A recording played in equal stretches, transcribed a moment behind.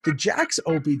the Jax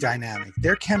Opie dynamic,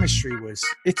 their chemistry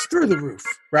it's through the roof,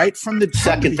 right? From the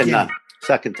Second to none.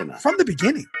 From the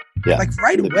beginning. Yeah. Like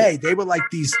right away, they were like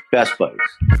these best buddies.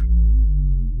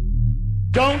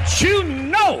 Don't you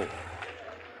know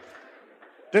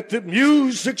that the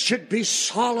music should be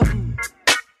solemn?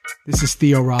 This is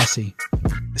Theo Rossi.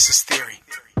 This is Theory.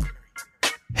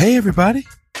 Hey, everybody.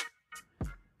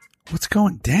 What's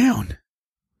going down?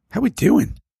 How we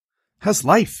doing? How's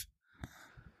life?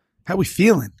 How we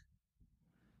feeling?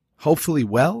 Hopefully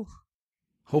well.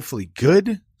 Hopefully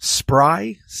good.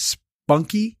 Spry.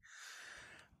 Spunky.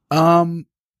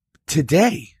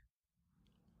 Today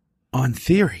on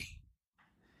Theory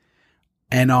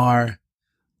and our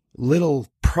little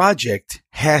project,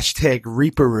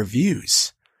 #Reaper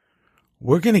Reviews,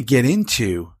 we're going to get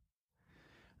into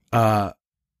an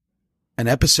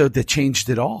episode that changed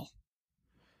it all.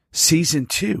 Season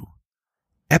 2,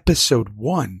 Episode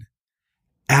 1,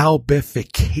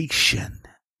 Albification.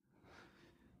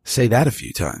 Say that a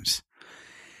few times.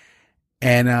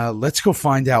 And let's go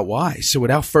find out why. So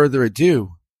without further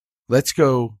ado, let's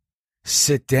go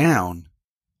sit down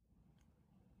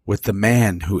with the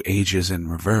man who ages in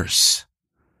reverse,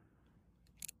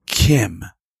 Kim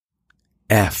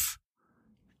F.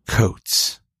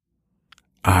 Coates.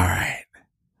 All right.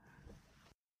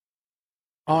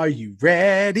 Are you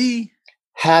ready?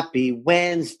 Happy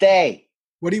Wednesday.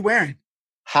 What are you wearing?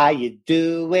 How you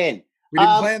doing? We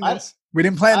didn't plan this. We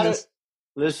didn't plan this.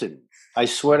 Listen, I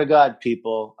swear to God,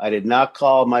 people, I did not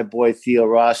call my boy Theo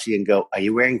Rossi and go, are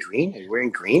you wearing green? Are you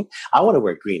wearing green? I want to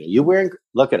wear green. Are you wearing?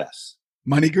 Look at us.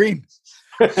 Money green.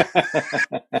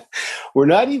 We're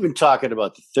not even talking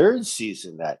about the third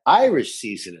season, that Irish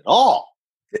season at all.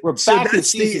 We're back in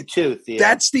season 2, Theo.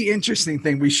 That's the interesting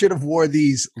thing. We should have wore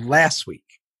these last week.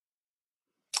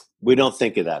 We don't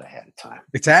think of that ahead of time.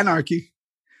 It's anarchy.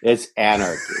 It's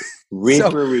anarchy.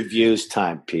 Reaper Reviews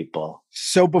time, people.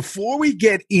 So before we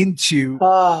get into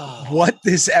what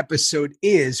this episode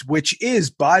is, which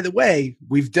is, by the way,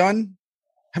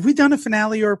 have we done a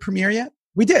finale or a premiere yet?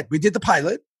 We did. We did the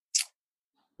pilot.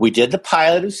 We did the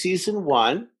pilot of season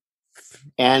 1.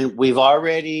 And we've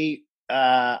already,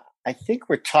 I think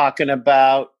we're talking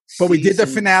about. But we did the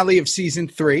finale of season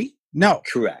 3. No.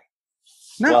 Correct.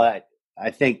 No. Well,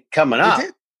 I think coming up.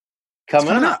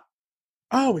 Coming up.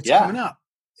 Oh, it's coming up.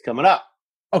 It's coming up.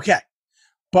 Okay.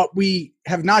 But we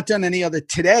have not done any other.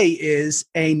 Today is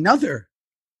another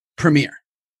premiere.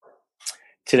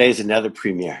 Today's another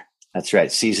premiere. That's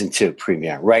right. Season 2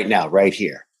 premiere. Right now, right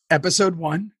here. Episode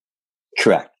 1.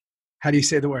 Correct. How do you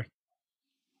say the word?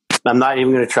 I'm not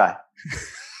even going to try.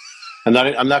 I'm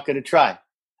not going to try.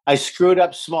 I screwed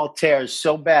up small tears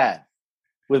so bad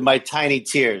with my tiny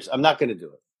tears. I'm not going to do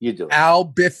it. You do it.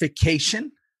 Albification.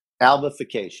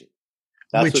 Albification.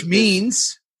 Which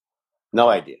means? No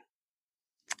idea.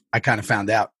 I kind of found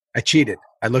out. I cheated.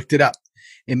 I looked it up.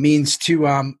 It means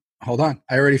to, hold on.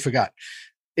 I already forgot.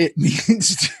 It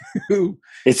means to.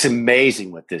 It's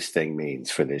amazing what this thing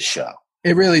means for this show.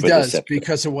 It really does,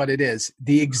 because of what it is.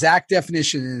 The exact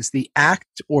definition is the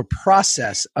act or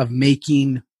process of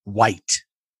making white.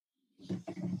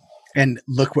 And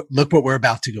look what we're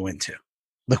about to go into.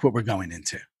 Look what we're going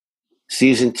into.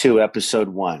 Season 2, episode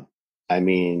 1. I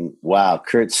mean, wow,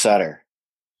 Kurt Sutter.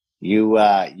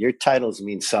 Your titles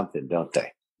mean something, don't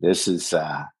they? This is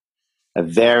a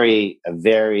very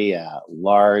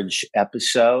large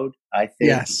episode, I think,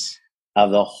 yes,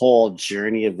 of the whole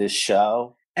journey of this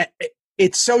show.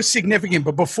 It's so significant.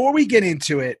 But before we get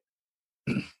into it,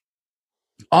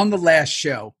 on the last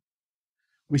show,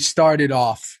 we started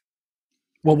off.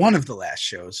 Well, one of the last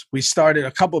shows, we started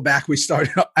a couple back.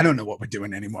 I don't know what we're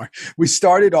doing anymore. We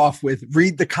started off with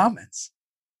read the comments.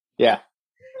 Yeah.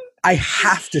 I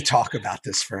have to talk about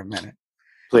this for a minute.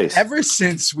 Please. Ever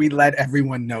since we let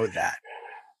everyone know that,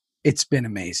 it's been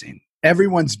amazing.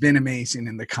 Everyone's been amazing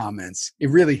in the comments.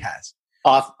 It really has.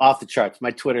 Off the charts.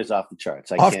 My Twitter's off the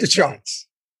charts. Off the charts.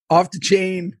 Off the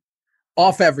chain.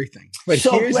 Off everything. But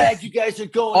so glad you guys are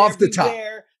going off everywhere. The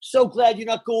top. So glad you're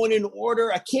not going in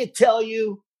order. I can't tell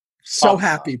you. So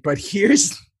happy. But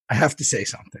I have to say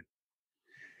something.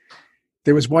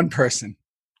 There was one person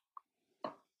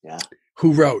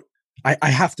who wrote, I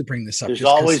have to bring this up. There's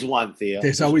always one, Theo.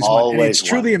 There's always one. And it's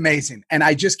truly amazing. And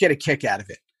I just get a kick out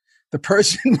of it. The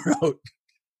person wrote,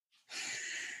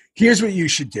 here's what you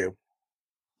should do.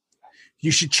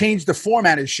 You should change the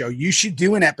format of the show. You should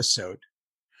do an episode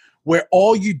where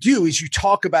all you do is you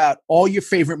talk about all your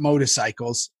favorite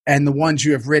motorcycles and the ones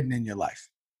you have ridden in your life.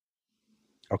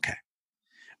 Okay.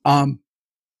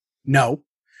 No.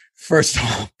 First of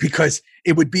all, because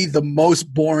it would be the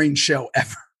most boring show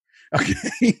ever.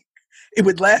 Okay. It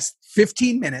would last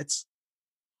 15 minutes.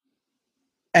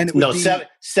 And it would No, be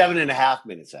 7.5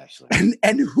 minutes, actually.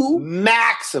 And who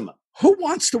Maximum. who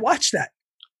wants to watch that?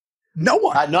 No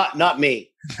one. Not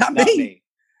me. Not me.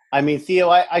 I mean, Theo,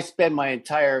 I spend my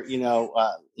entire,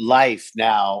 life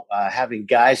now having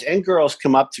guys and girls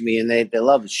come up to me, and they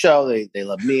love the show. They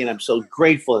love me, and I'm so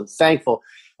grateful and thankful.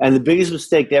 And the biggest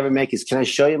mistake they ever make is, can I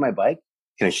show you my bike?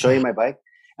 Can I show you my bike?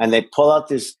 And they pull out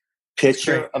this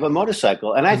picture of a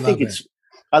motorcycle. And I think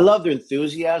I love their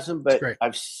enthusiasm, but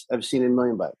I've seen a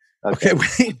million bikes. Okay,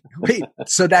 wait.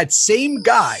 So that same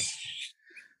guy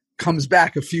comes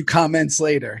back a few comments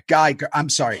later. I'm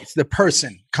sorry, it's the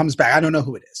person comes back. I don't know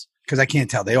who it is because I can't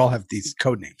tell. They all have these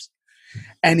code names.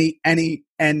 And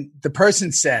the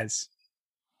person says,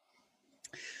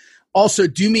 also,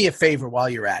 do me a favor while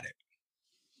you're at it.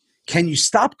 Can you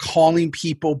stop calling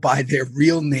people by their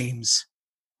real names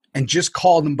and just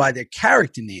call them by their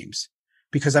character names?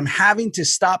 Because I'm having to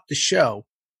stop the show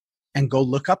and go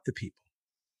look up the people.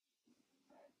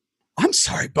 I'm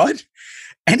sorry, bud.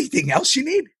 Anything else you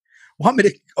need? Want me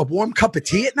to a warm cup of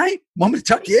tea at night? Want me to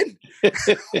tuck you in?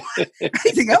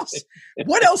 Anything else?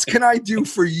 What else can I do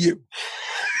for you?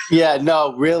 Yeah,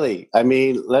 no, really. I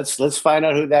mean, let's find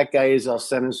out who that guy is. I'll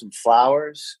send him some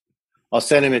flowers. I'll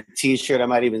send him a T-shirt. I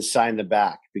might even sign the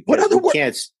back. What other work?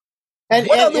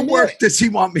 What other work does he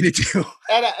want me to do?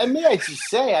 And may I just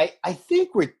say, I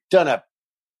think we've done a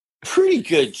pretty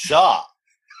good job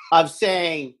of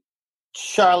saying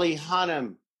Charlie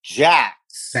Hunnam, Jax.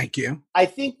 Thank you. I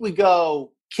think we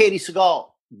go Katie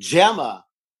Seagal, Gemma,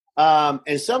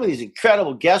 and some of these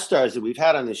incredible guest stars that we've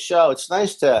had on the show. It's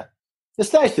nice to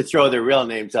throw their real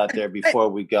names out there before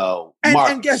we go.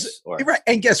 And guess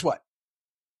what?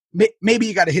 Maybe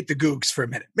you got to hit the Googs for a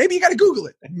minute. Maybe you got to Google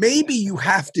it. Maybe you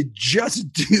have to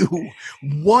just do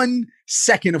 1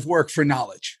 second of work for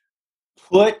knowledge.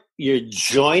 Put your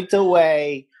joint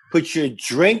away. Put your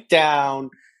drink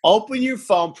down. Open your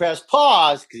phone. Press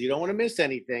pause because you don't want to miss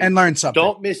anything. And learn something.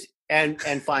 Don't miss and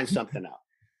find something out.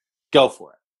 Go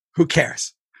for it. Who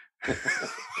cares?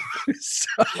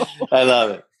 I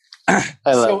love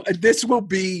it. This will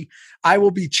be. I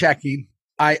will be checking.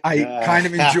 I kind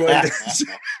of enjoy this.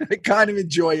 I kind of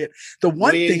enjoy it. The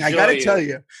one thing I got to tell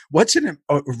you,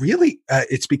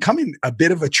 it's becoming a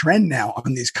bit of a trend now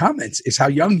on these comments is how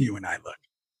young you and I look.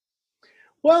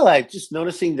 Well, I'm just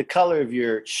noticing the color of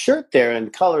your shirt there and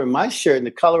the color of my shirt and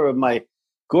the color of my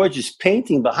gorgeous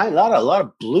painting behind. A lot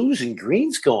of blues and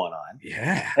greens going on.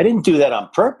 Yeah. I didn't do that on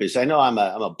purpose. I know I'm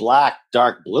a black,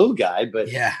 dark blue guy, but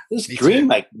this green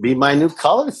might be my new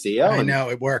color, Theo. I know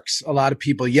it works. A lot of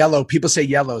people say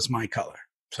yellow is my color.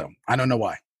 So I don't know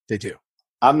why they do.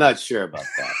 I'm not sure about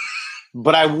that,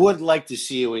 but I would like to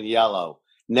see you in yellow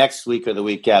next week or the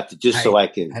week after, so I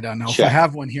can. I don't know check. if I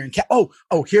have one here.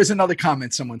 Here's another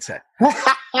comment someone said.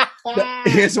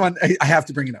 Here's one. I have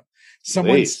to bring it up.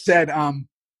 Someone said,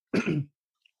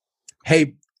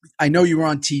 hey, I know you were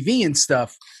on TV and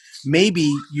stuff.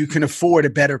 Maybe you can afford a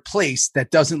better place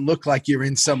that doesn't look like you're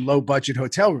in some low budget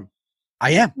hotel room.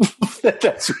 I am.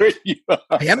 That's where you are.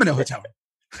 I am in a hotel room.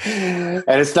 And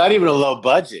it's not even a low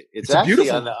budget. It's actually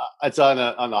beautiful. It's on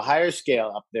a higher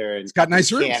scale up there. It's got nice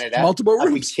rooms, multiple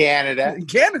rooms. In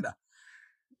Canada.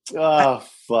 Oh,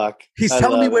 fuck. He's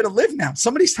telling me where to live now.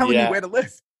 Somebody's telling me where to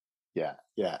live. Yeah.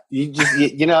 You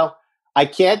just, I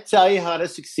can't tell you how to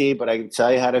succeed, but I can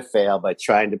tell you how to fail by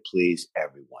trying to please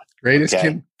everyone. Greatest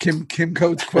Kim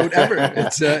Coates quote ever.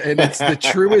 It's the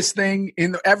truest thing.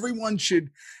 Everyone should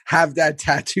have that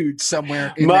tattooed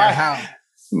somewhere in their house.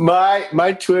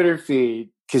 My Twitter feed,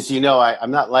 because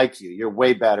I'm not like you. You're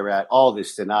way better at all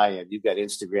this than I am. You've got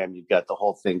Instagram. You've got the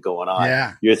whole thing going on.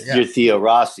 Yeah, you're Theo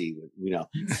Rossi.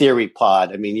 Theory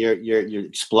Pod. I mean, you're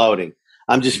exploding.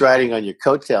 I'm just riding on your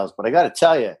coattails. But I got to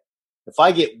tell you, if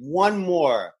I get one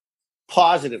more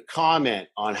positive comment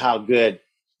on how good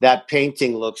that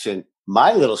painting looks in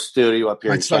my little studio up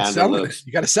here in Canada looks,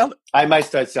 you got to sell it. I might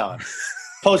start selling it.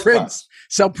 Post prints.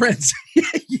 Sell prints.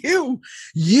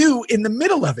 you in the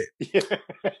middle of it.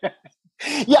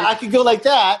 Yeah, I could go like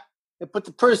that and put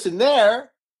the person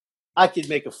there. I could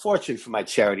make a fortune for my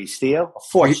charity, Theo. A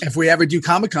fortune. If we ever do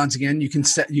Comic-Cons again, you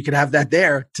could have that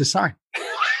there to sign.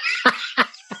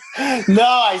 No,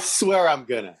 I swear I'm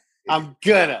gonna.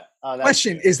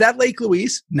 Question: is that Lake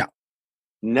Louise? No.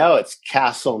 No, it's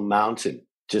Castle Mountain,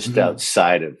 just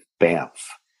outside of Banff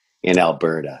in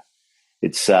Alberta.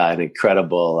 It's an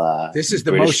incredible. This is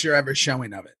the most you're ever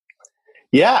showing of it.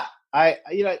 Yeah,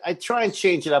 I try and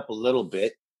change it up a little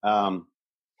bit. God,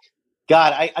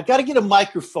 I got to get a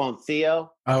microphone,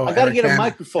 Theo. Oh, I got to get a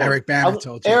microphone. Eric Bana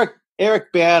told you.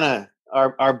 Eric Bana,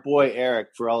 our boy Eric.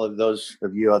 For all of those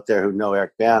of you out there who know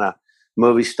Eric Bana,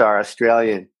 movie star,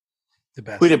 Australian. The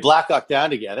best. We did Black Hawk Down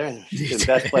together. The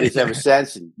best buddies ever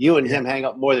since. And you and him hang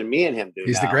up more than me and him do.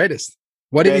 He's now. the greatest.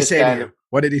 What did he say to you?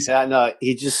 What did he say? Yeah, no,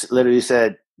 he just literally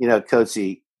said,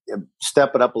 Coatsy,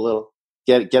 step it up a little.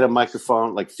 Get a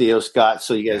microphone like Theo Scott.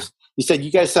 So you guys, he said,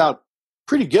 you guys sound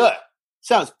pretty good.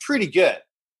 Sounds pretty good.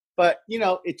 But,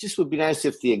 it just would be nice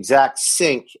if the exact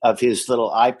sync of his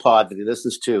little iPod that he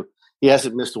listens to, he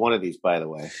hasn't missed one of these, by the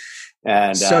way.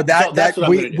 And so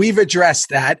we've addressed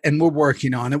that and we're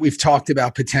working on it. We've talked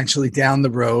about potentially down the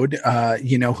road,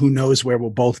 who knows where we'll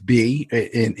both be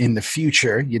in the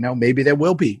future. Maybe there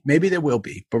will be,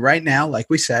 but right now, like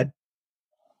we said,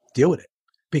 deal with it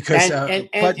because,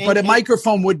 but a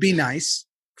microphone would be nice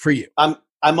for you. I'm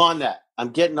on that. I'm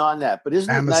getting on that, but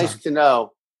isn't it nice to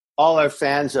know all our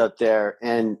fans out there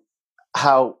and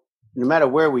how no matter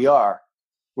where we are,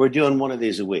 we're doing one of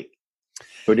these a week.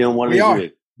 We're doing one of these a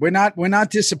week. We're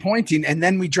not disappointing. And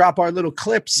then we drop our little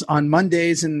clips on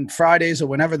Mondays and Fridays or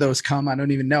whenever those come. I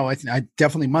don't even know. I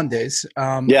definitely Mondays.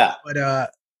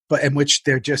 But in which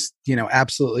they're just,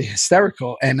 absolutely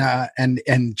hysterical.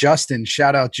 And Justin,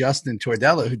 shout out Justin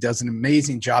Tordello, who does an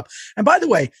amazing job. And by the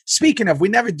way, speaking of, we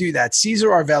never do that. Cesar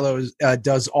Arvello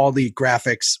does all the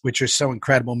graphics, which are so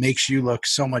incredible, makes you look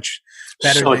so much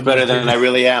better. So much better than I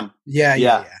really am.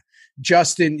 Yeah.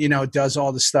 Justin, does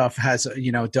all the stuff,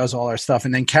 does all our stuff.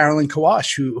 And then Carolyn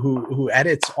Kawash, who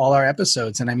edits all our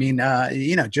episodes. And I mean,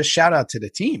 just shout out to the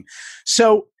team.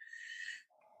 So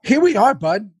here we are,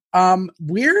 bud.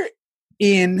 We're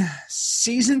in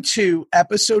season 2,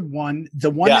 episode 1,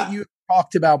 the one that you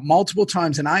talked about multiple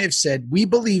times. And I have said, we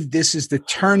believe this is the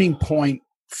turning point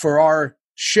for our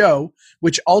show,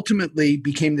 which ultimately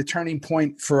became the turning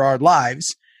point for our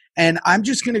lives. And I'm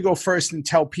just going to go first and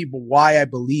tell people why I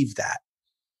believe that.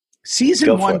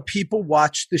 Season 1, people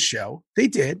watched the show. They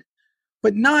did,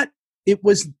 but it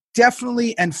was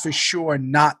definitely and for sure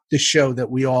not the show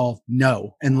that we all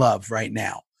know and love right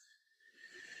now.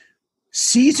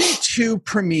 Season 2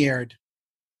 premiered,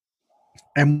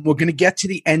 and we're going to get to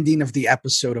the ending of the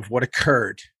episode of what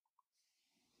occurred.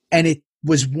 And it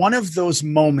was one of those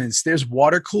moments. There's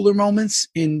water cooler moments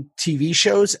in TV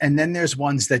shows, and then there's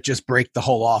ones that just break the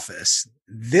whole office.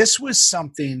 This was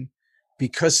something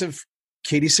because of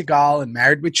Katie Sagal and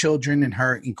Married with Children and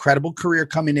her incredible career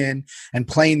coming in and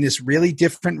playing this really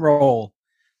different role,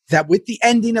 that with the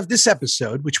ending of this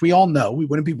episode, which we all know, we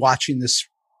wouldn't be watching this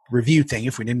review thing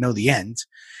if we didn't know the end,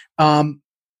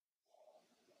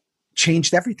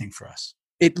 changed everything for us.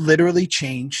 It literally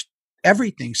changed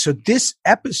everything. So this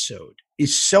episode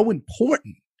is so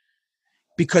important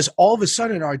because all of a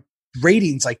sudden our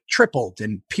ratings like tripled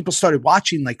and people started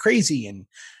watching like crazy, and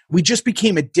we just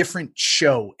became a different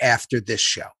show after this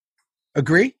show.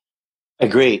 Agree?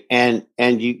 Agree. And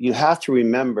you have to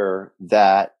remember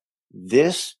that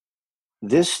this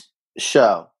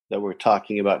show that we're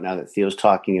talking about now, that Theo's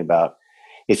talking about,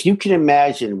 if you can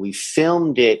imagine, we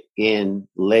filmed it in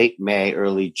late May,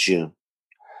 early June.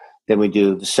 Then we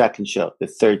do the second show, the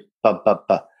third. By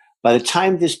the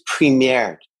time this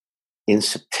premiered in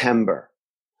September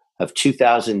of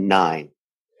 2009,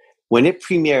 when it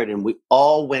premiered and we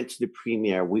all went to the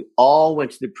premiere, we all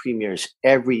went to the premieres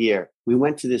every year. We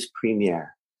went to this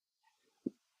premiere.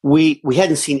 We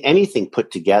hadn't seen anything put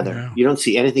together. No. You don't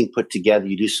see anything put together.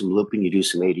 You do some looping, you do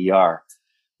some ADR.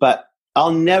 But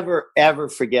I'll never, ever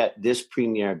forget this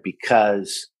premiere,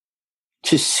 because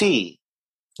to see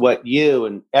what you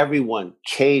and everyone,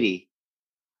 Katie,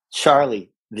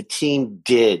 Charlie, the team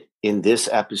did in this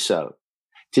episode,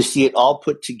 to see it all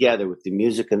put together with the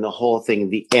music and the whole thing,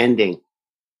 the ending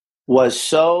was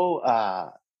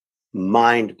so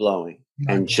mind-blowing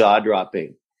and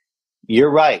jaw-dropping.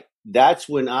 You're right. That's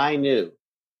when I knew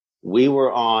we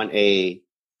were on a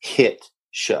hit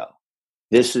show.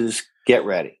 This is get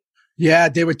ready. Yeah,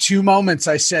 there were 2 moments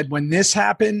I said when this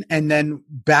happened, and then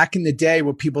back in the day,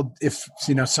 what people, if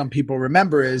some people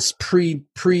remember, is pre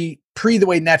the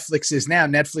way Netflix is now.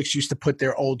 Netflix used to put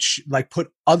their old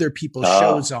put other people's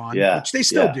shows on, which they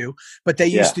still do, but they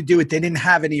used to do it. They didn't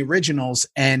have any originals,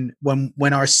 and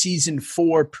when our season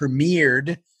 4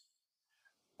 premiered,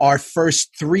 our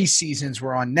first 3 seasons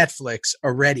were on Netflix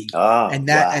already. And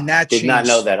that did not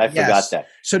know that. I forgot that.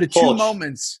 So the 2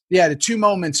 moments, the 2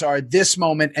 moments are this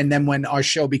moment. And then when our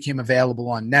show became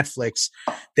available on Netflix,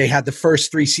 they had the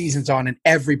first 3 seasons on and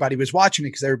everybody was watching it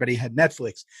because everybody had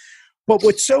Netflix. But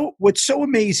what's so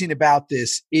amazing about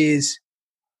this is,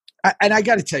 and I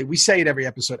got to tell you, we say it every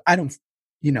episode.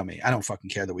 You know me, I don't fucking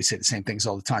care that we say the same things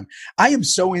all the time. I am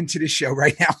so into this show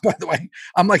right now, by the way.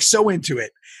 I'm like so into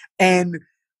it. And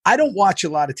I don't watch a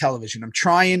lot of television. I'm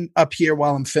trying up here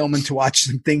while I'm filming to watch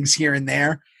some things here and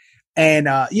there. And,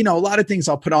 you know, a lot of things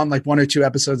I'll put on like 1 or 2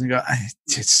 episodes and go,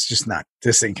 it's just not,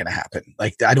 this ain't going to happen.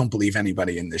 Like, I don't believe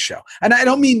anybody in this show. And I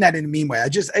don't mean that in a mean way.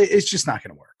 It's just not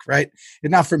going to work. Right.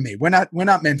 It's not for me. We're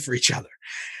not meant for each other.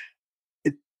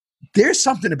 There's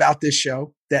something about this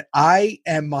show that I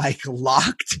am like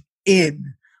locked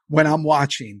in when I'm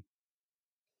watching.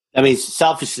 I mean,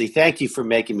 selfishly, thank you for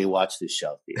making me watch this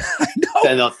show. I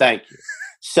know. No, thank you.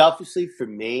 Selfishly, for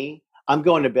me, I'm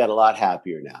going to bed a lot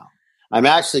happier now. I'm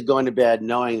actually going to bed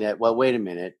knowing that, well, wait a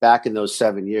minute, back in those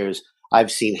 7 years, I've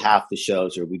seen half the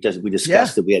shows, or we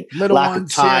discussed that we had little lack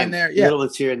ones of time, here and there. little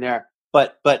ones here and there.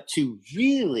 But to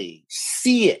really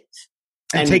see it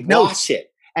and take watch notes,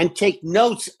 it and take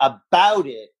notes about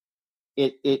it,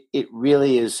 it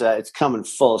really is. It's coming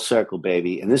full circle,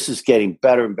 baby, and this is getting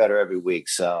better and better every week.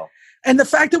 So. And the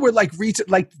fact that we're like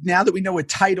now that we know what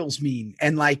titles mean,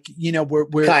 and like, you know, we're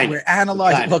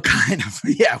analyzing. Well, kind of,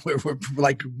 yeah. We're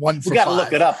like 1 for 5. We got to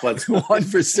look it up. 1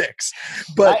 for 6.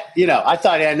 But I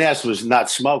thought Inez was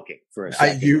not smoking for a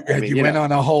second. You went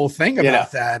on a whole thing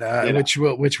about that,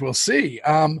 which we'll see.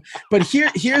 But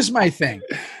here's my thing.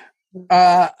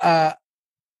 I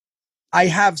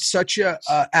have such a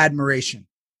admiration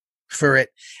for it,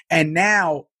 and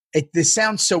now this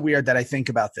sounds so weird that I think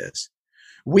about this.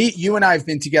 You and I have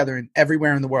been together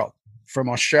everywhere in the world, from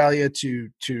Australia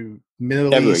to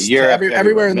Middle East, Europe,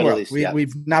 everywhere in the world. East,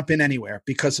 we've not been anywhere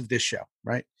because of this show,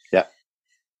 right? Yeah.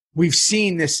 We've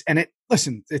seen this, and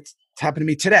it's happened to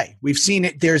me today. We've seen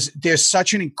it. There's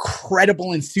such an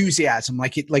incredible enthusiasm,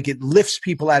 like it lifts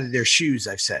people out of their shoes.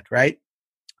 I've said, right?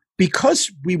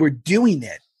 Because we were doing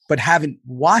it, but haven't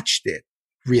watched it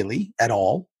really at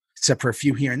all, except for a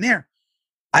few here and there.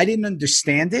 I didn't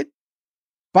understand it.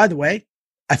 By the way,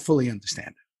 I fully understand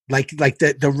it. Like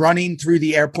the running through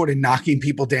the airport and knocking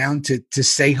people down to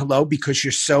say hello because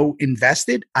you're so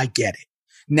invested. I get it.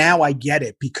 Now I get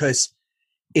it, because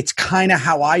it's kind of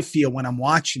how I feel when I'm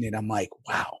watching it. I'm like,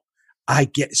 wow, I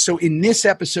get. So in this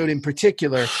episode in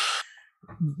particular,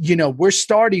 you know, we're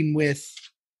starting with,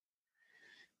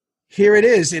 here it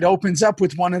is. It opens up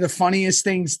with one of the funniest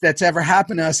things that's ever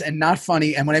happened to us, and not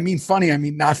funny. And when I mean funny, I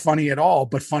mean not funny at all,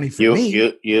 but funny for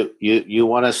me. You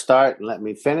want to start and let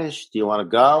me finish? Do you want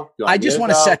to go? I just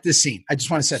want to set the scene. I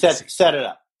just want to set it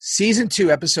up. Season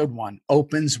 2, episode 1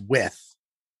 opens with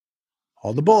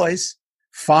all the boys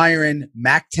firing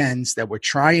Mac 10s that were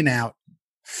trying out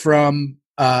from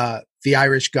the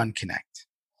Irish Gun Connect.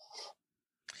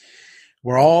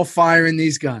 We're all firing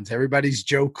these guns. Everybody's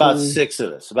Joe Cool. About 6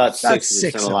 of us. About six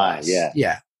of us in a line. Yeah.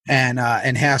 Yeah. And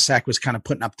Hassack was kind of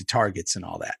putting up the targets and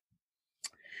all that.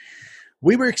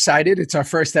 We were excited. It's our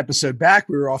first episode back.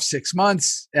 We were off 6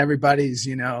 months. Everybody's,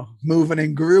 you know, moving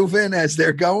and grooving as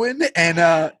they're going. And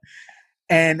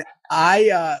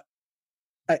I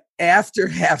after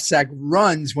Halfsack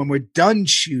runs, when we're done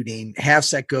shooting,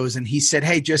 Halfsack goes and he said,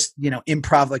 hey, just, you know,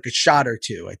 improv like a shot or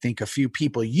two. I think a few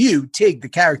people, Tig, the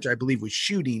character, I believe, was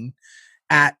shooting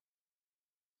at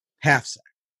Halfsack.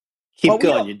 Keep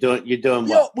going. You're doing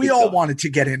well. We all wanted to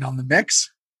get in on the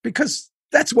mix because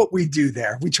that's what we do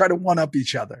there. We try to one up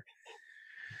each other.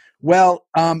 Well,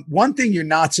 one thing you're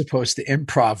not supposed to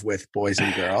improv with, boys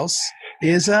and girls,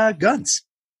 is guns.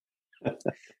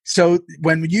 So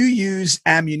when you use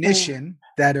ammunition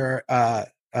that are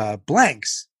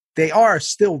blanks, they are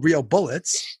still real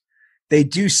bullets. They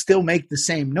do still make the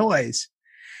same noise.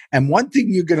 And one thing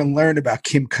you're going to learn about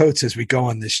Kim Coates as we go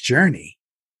on this journey,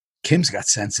 Kim's got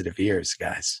sensitive ears,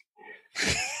 guys.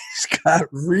 He's got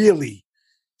really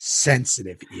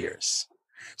sensitive ears.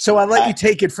 So I'll let you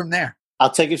take it from there. I'll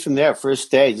take it from there.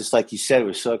 First day, just like you said,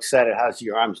 we're so excited. How's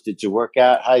your arms? Did you work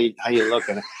out? How you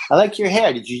looking? I like your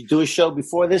hair. Did you do a show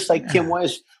before this? Like, Kim, why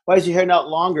is your hair not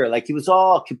longer? Like, he was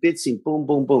all kibitzing, boom,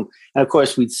 boom, boom. And of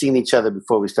course, we'd seen each other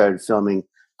before we started filming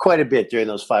quite a bit during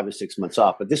those 5 or 6 months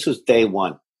off. But this was day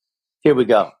one. Here we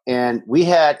go. And we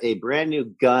had a brand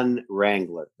new gun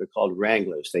wrangler. They're called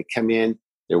Wranglers. They come in.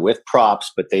 They're with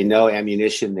props, but they know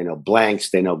ammunition, they know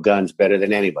blanks, they know guns better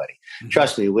than anybody. Mm-hmm.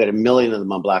 Trust me, we had 1 million of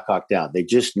them on Black Hawk Down. They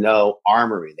just know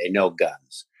armory. They know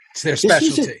guns. It's their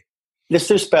specialty. It's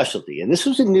their specialty. And this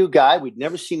was a new guy. We'd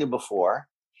never seen him before.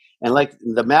 And like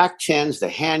the Mac 10s, the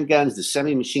handguns, the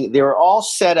semi-machine, they were all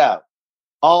set out.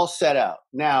 All set out.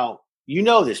 Now, you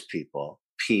know this, people,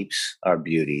 peeps, our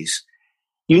beauties.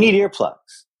 You need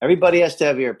earplugs. Everybody has to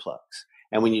have earplugs.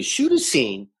 And when you shoot a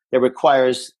scene that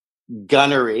requires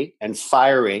gunnery and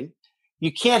firing,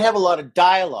 you can't have a lot of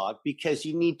dialogue because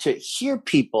you need to hear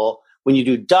people when you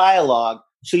do dialogue.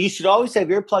 So you should always have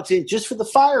earplugs in just for the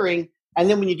firing. And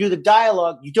then when you do the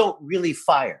dialogue, you don't really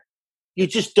fire. You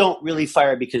just don't really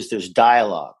fire because there's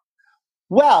dialogue.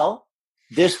 Well,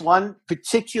 this one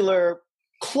particular,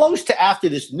 close to after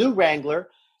this new Wrangler,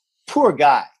 poor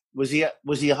guy. Was he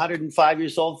 105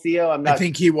 years old, Theo? I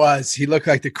think he was. He looked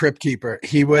like the crypt keeper.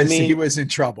 He was in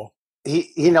trouble.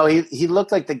 He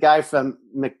looked like the guy from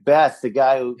Macbeth, the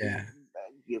guy who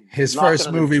his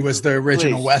first movie was the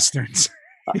original Westerns.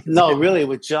 No, really,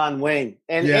 with John Wayne.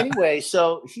 And anyway,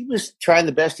 so he was trying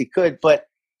the best he could, but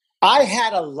I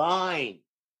had a line.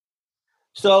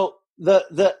 So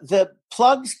the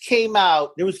plugs came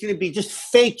out. There was going to be just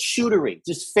fake shootery,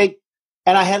 just fake.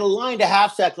 And I had a line to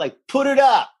Half Sack, like, put it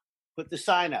up, put the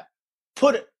sign up,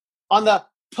 put it on the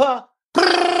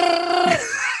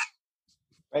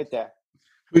right there.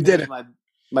 Who did it?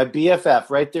 My BFF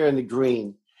right there in the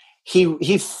green.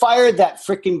 He fired that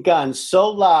freaking gun so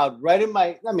loud, right in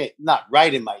my, I mean, not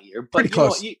right in my ear, but pretty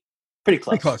close. Pretty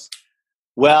close. Pretty close.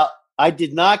 Well, I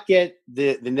did not get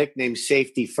the nickname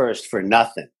Safety First for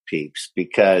nothing, peeps,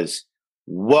 because,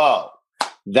 whoa,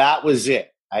 that was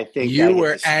it. I think you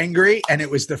were angry, and it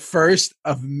was the first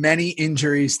of many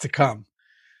injuries to come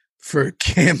for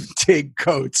Kim Tig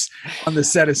Coates on the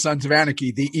set of Sons of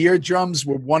Anarchy. The eardrums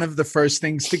were one of the first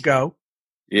things to go.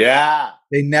 Yeah.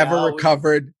 They never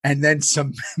recovered. And then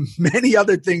many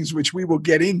other things, which we will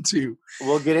get into.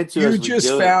 We'll get into. You just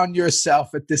found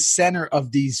yourself at the center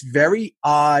of these very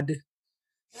odd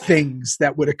things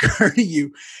that would occur to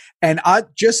you. And I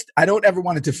don't ever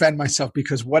want to defend myself,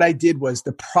 because what I did was,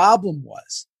 the problem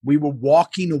was we were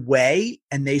walking away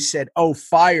and they said, "Oh,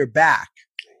 fire back."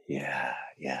 Yeah.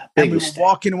 Yeah. And we were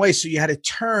walking away. So you had to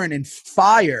turn and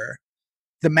fire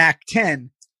the MAC-10.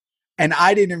 And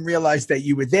I didn't realize that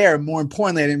you were there. More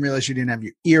importantly, I didn't realize you didn't have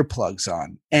your earplugs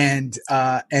on. And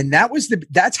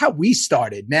that's how we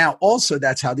started. Now, also,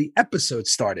 that's how the episode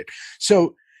started.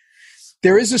 So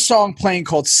there is a song playing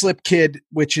called Slip Kid,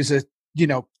 which is a,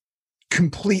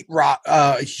 complete rock,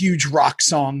 huge rock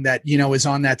song that, is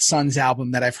on that Sons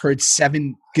album that I've heard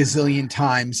 7 gazillion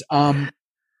times.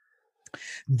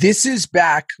 This is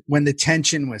back when the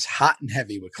tension was hot and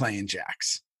heavy with Clay and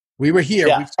Jax. We were here.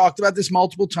 Yeah. We've talked about this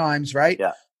multiple times, right?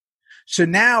 Yeah. So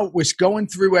now we're going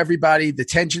through everybody. The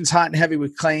tension's hot and heavy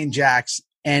with Clay and Jax,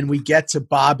 and we get to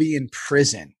Bobby in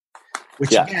prison,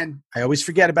 which again, I always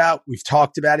forget about. We've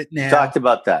talked about it now. Talked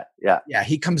about that. Yeah. Yeah.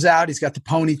 He comes out. He's got the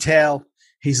ponytail.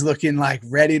 He's looking like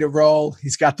ready to roll.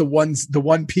 He's got the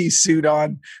one-piece suit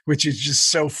on, which is just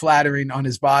so flattering on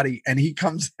his body. And he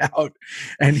comes out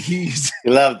and he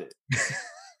loved it.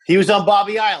 He was on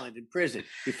Bobby Island in prison.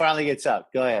 He finally gets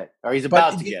out. Go ahead. Or he's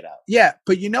about to get out. Yeah.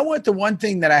 But you know what? The one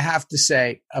thing that I have to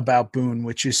say about Boone,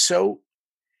 which is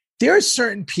there are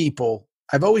certain people,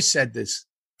 I've always said this,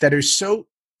 that are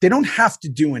they don't have to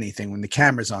do anything when the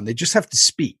camera's on. They just have to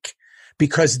speak,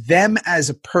 because them as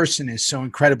a person is so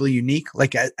incredibly unique.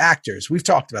 Like actors, we've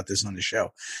talked about this on the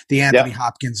show, the Anthony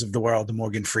Hopkins of the world, the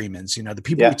Morgan Freemans, the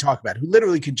people we talk about who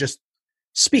literally could just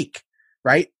speak,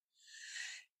 right?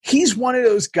 He's one of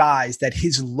those guys that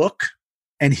his look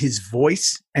and his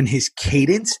voice and his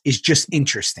cadence is just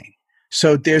interesting.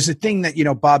 So there's a thing that,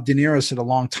 Bob De Niro said a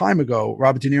long time ago.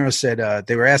 Robert De Niro said,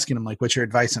 they were asking him, like, what's your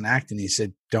advice on acting? He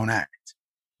said, don't act.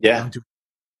 Yeah.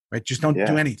 Just don't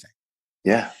do anything.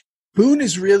 Yeah. Boone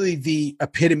is really the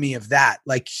epitome of that.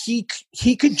 Like he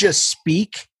could just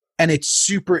speak and it's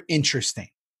super interesting.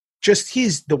 Just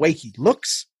the way he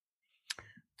looks,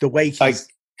 the way I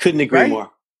couldn't agree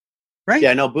more. Right?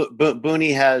 Yeah, no,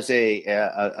 Booney has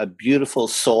a beautiful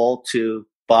soul to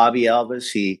Bobby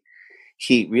Elvis.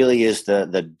 He really is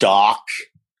the Doc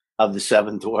of the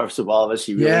Seven Dwarfs of all of us.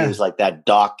 He really is like that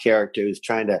Doc character who's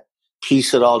trying to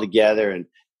piece it all together and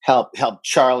help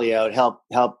Charlie out, help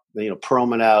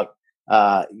Perlman out,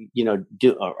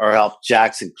 or help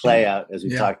Jackson Clay out, as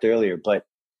we talked earlier. But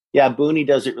yeah, Booney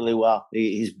does it really well.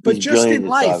 He's just in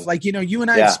life, like, you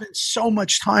and I have spent so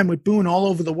much time with Boone all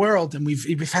over the world, and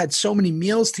we've had so many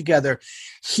meals together.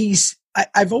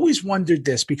 I've always wondered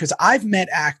this, because I've met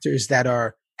actors that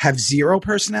have zero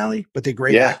personality, but they're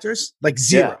great actors, like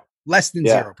zero, less than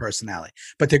zero personality,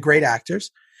 but they're great actors.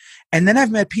 And then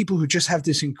I've met people who just have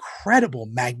this incredible,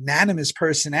 magnanimous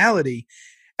personality,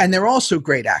 and they're also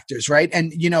great actors, right?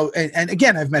 And, and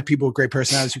again, I've met people with great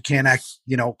personalities who can't act,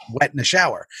 wet in a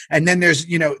shower. And then there's,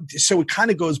 so it kind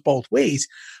of goes both ways.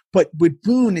 But with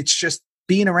Boone, it's just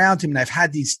being around him. And I've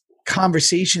had these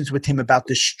conversations with him about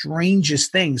the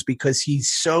strangest things, because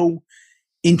he's so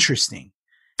interesting.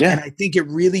 Yeah. And I think it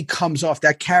really comes off.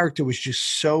 That character was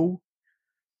just so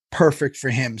perfect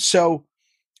for him. So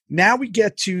now we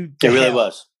get to it really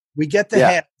was. We get the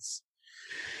Hales.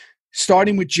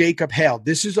 Starting with Jacob Hale.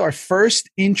 This is our first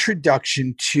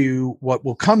introduction to what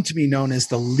will come to be known as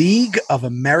the League of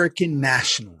American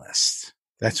Nationalists.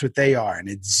 That's what they are. And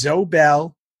it's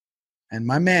Zobel and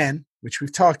my man, which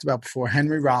we've talked about before,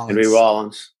 Henry Rollins. Henry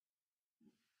Rollins.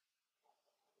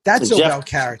 That's And Zobel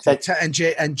character. And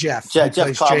Jeff. Jeff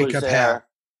plays Cobbler's Jacob there. Hale.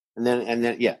 And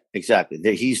then, yeah, exactly.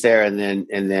 He's there, and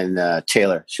then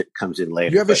Taylor comes in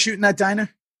later. You ever shoot in that diner?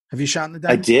 Have you shot in the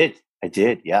diner? I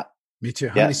did. Yeah. Me too.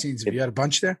 How many scenes have you had? A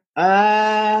bunch there?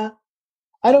 I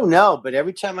don't know, but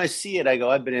every time I see it, I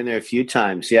go, I've been in there a few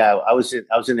times. Yeah, I was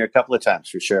in there a couple of times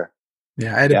for sure.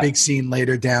 Yeah, I had a big scene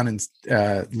later in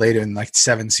like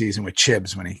 7th season with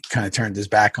Chibs when he kind of turned his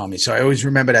back on me. So I always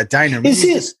remember that diner.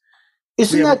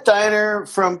 Isn't that diner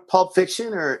from Pulp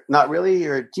Fiction, or not really?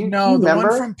 Or do you remember? The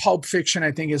one from Pulp Fiction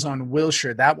I think is on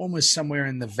Wilshire. That one was somewhere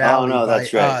in the valley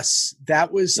that's by right. us.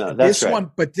 That was this one,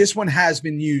 but this one has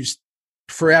been used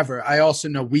forever. I also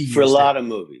know we used for a lot of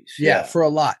movies. Yeah, for a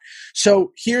lot.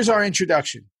 So here's our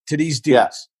introduction to these dudes. Yeah.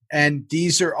 And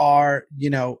these are our,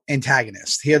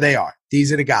 antagonists. Here they are.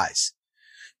 These are the guys.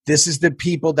 This is the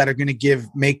people that are going to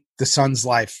make the son's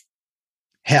life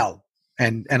hell.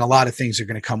 And a lot of things are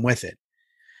going to come with it.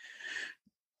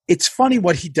 It's funny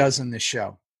what he does in this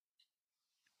show.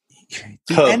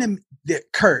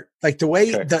 Kurt, like the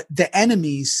way the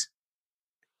enemies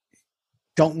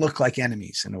don't look like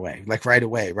enemies in a way, like right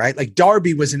away, right? Like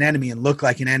Darby was an enemy and looked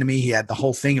like an enemy. He had the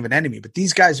whole thing of an enemy, but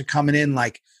these guys are coming in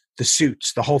like the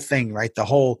suits, the whole thing, right?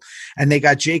 And they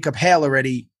got Jacob Hale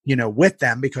already, with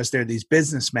them because they're these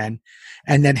businessmen.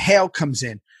 And then Hale comes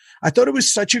in. I thought it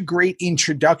was such a great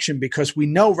introduction because we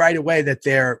know right away that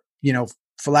they're,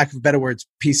 for lack of better words,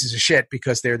 pieces of shit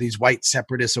because they're these white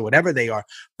separatists or whatever they are.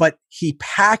 But he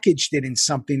packaged it in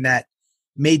something that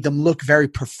made them look very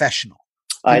professional.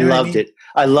 I loved it.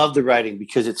 I love the writing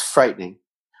because it's frightening.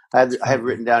 I have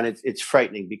written down it's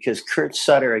frightening because Kurt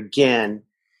Sutter, again,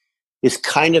 is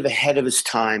kind of ahead of his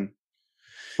time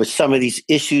with some of these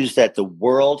issues that the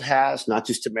world has, not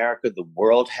just America, the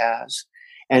world has.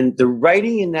 And the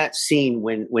writing in that scene,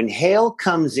 when Hale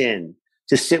comes in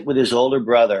to sit with his older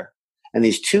brother and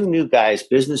these two new guys,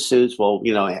 business suits,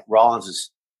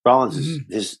 Rollins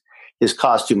is his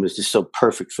costume was just so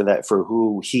perfect for that, for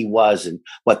who he was and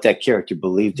what that character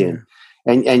believed in.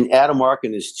 And Adam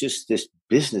Arkin is just this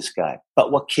business guy.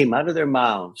 But what came out of their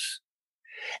mouths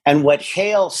and what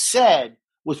Hale said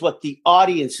was what the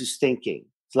audience is thinking.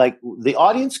 It's like the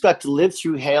audience got to live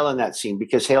through Hale in that scene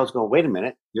because Hale's going, wait a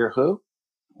minute, you're who?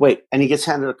 Wait. And he gets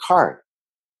handed a card.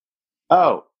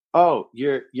 Oh,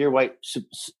 you're white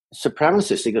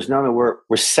supremacists. He goes, no,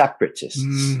 we're separatists.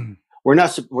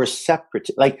 We're separate.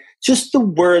 Like just the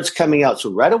words coming out.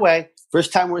 So right away,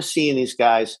 first time we're seeing these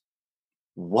guys,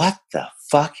 what the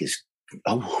fuck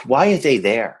why are they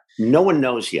there? No one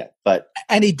knows yet,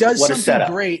 and he does something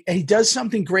great. And he does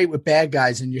something great with bad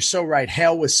guys. And you're so right.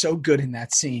 Hale was so good in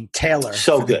that scene. Taylor,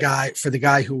 for the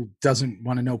guy who doesn't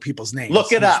want to know people's names.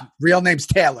 Look it up. Real name's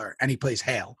Taylor, and he plays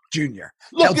Hale Jr.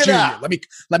 Look it up.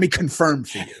 Let me confirm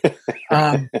for you.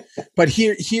 But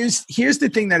here's the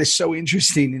thing that is so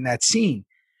interesting in that scene.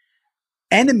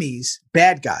 Enemies,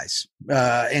 bad guys,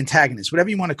 antagonists, whatever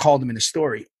you want to call them in a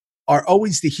story, are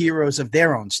always the heroes of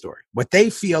their own story. What they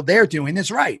feel they're doing is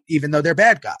right, even though they're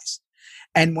bad guys.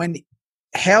 And when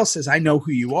Hale says, I know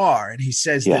who you are, and he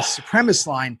says this supremacist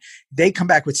line, they come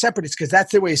back with separatists because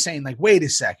that's their way of saying, like, wait a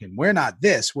second, we're not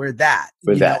this, we're that.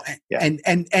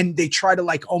 And they try to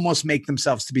like almost make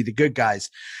themselves to be the good guys.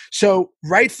 So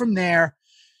right from there,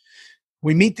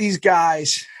 we meet these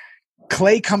guys.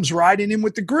 Clay comes riding in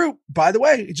with the group. By the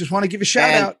way, I just want to give a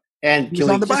shout out. And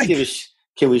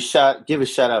can we give a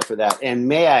shout out for that? And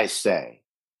may I say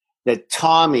that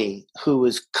Tommy, who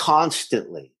was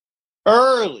constantly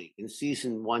early in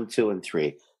season 1, 2, and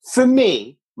 3, for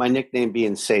me, my nickname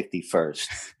being Safety First,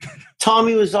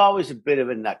 Tommy was always a bit of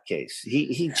a nutcase.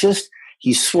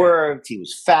 He swerved. He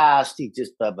was fast. He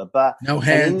just blah blah blah. No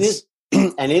hands.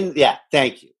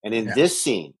 Thank you. And in this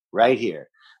scene right here,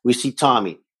 we see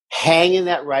Tommy hanging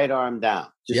that right arm down,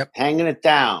 hanging it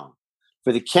down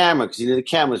for the camera, because the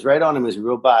camera's right on him as we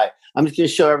roll by. I'm just going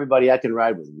to show everybody I can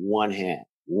ride with one hand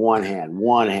on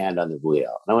the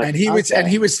wheel. And he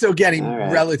was still getting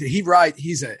relative.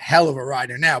 He's a hell of a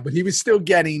rider now, but he was still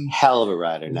getting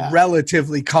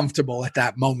relatively comfortable at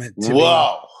that moment.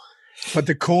 Whoa. But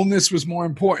the coolness was more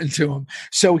important to him.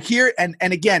 So here, and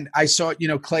again, I saw,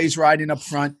 Clay's riding up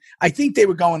front. I think they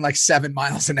were going like 7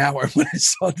 miles an hour when I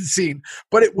saw the scene,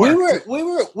 but it worked. We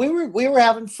were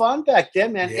having fun back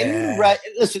then, man. Yeah.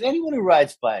 Anyone who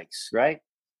rides bikes, right?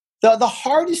 The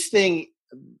hardest thing,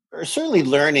 or certainly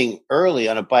learning early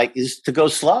on a bike, is to go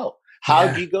slow.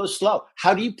 How do you go slow?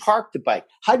 How do you park the bike?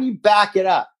 How do you back it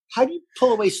up? How do you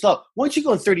pull away slow? Once you're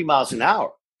going 30 miles an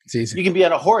hour, It's easy. You can be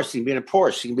on a horse. You can be in a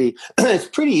Porsche. You can be. It's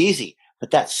pretty easy.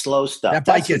 But that slow stuff. That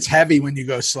bike gets heavy when you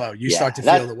go slow. You start to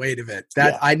feel the weight of it.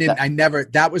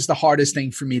 That was the hardest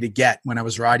thing for me to get when I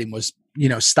was riding was,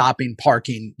 stopping,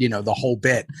 parking, the whole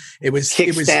bit. It was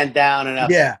kickstand down and up.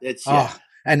 Yeah.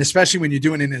 And especially when you're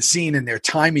doing it in a scene and they're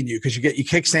timing you because you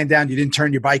kickstand down, you didn't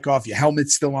turn your bike off, your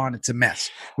helmet's still on. It's a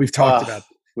mess. We've talked about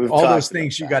all those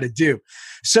things you got to do.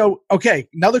 So, okay.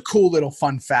 Another cool little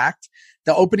fun fact.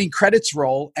 The opening credits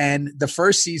roll, and the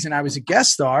first season I was a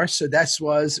guest star, so that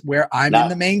was where I'm in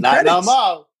the main credits.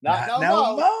 Not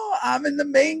no more. I'm in the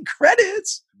main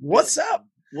credits. What's up?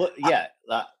 Well,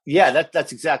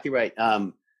 that's exactly right.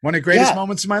 One of the greatest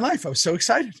moments of my life. I was so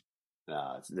excited.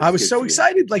 I was so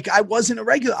excited. Like I wasn't a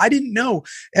regular. I didn't know.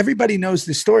 Everybody knows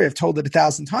the story. I've told it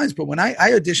 1,000 times. But when I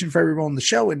auditioned for every role in the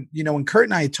show, and when Kurt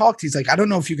and I had talked, he's like, I don't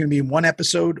know if you're going to be in one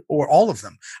episode or all of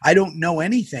them. I don't know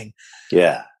anything.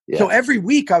 Yeah. So every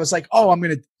week I was like, oh,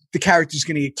 the character's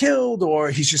going to get killed or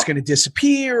he's just going to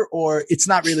disappear or it's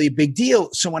not really a big deal.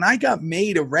 So when I got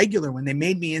made a regular, when they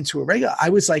made me into a regular, I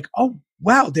was like, oh,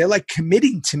 wow, they're like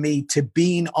committing to me to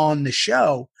being on the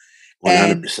show.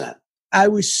 100%. And I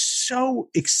was so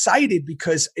excited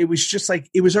because it was just like,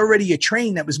 it was already a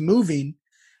train that was moving.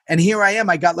 And here I am.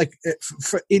 I got like,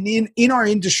 in our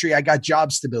industry, I got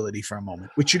job stability for a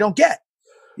moment, which you don't get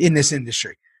in this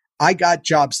industry. I got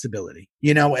job stability,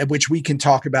 which we can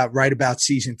talk about right about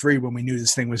season 3 when we knew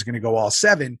this thing was going to go all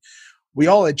 7. We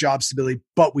all had job stability,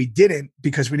 but we didn't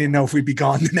because we didn't know if we'd be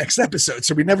gone the next episode.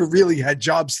 So we never really had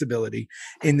job stability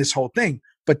in this whole thing.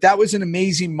 But that was an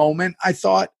amazing moment, I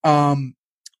thought,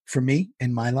 for me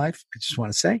in my life. I just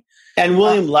want to say. And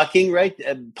William Lucking, right?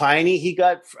 Piney, he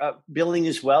got billing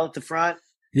as well at the front.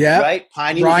 Yeah. Right?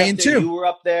 Piney Ryan, was up there. too. You were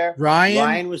up there.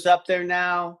 Ryan was up there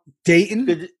now.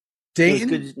 Dayton,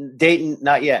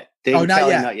 not yet. Dayton not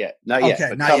Kelly, yet. Not yet. Okay,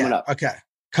 But not coming yet. up. Okay,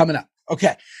 coming up.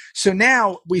 Okay, so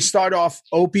now we start off.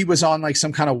 Opie was on like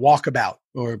some kind of walkabout,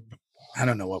 or I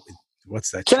don't know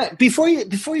what's that. Before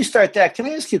you start that, can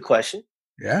I ask you a question?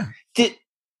 Yeah. Did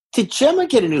Gemma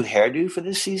get a new hairdo for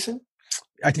this season?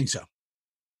 I think so.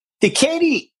 Did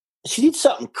Katie? She did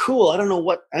something cool. I don't know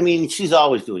what. I mean, she's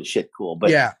always doing shit cool,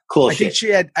 but cool shit. I think she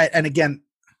had, and again,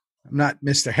 I'm not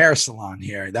Mr. Hair Salon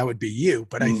here. That would be you,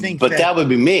 but I think that would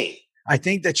be me. I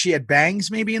think that she had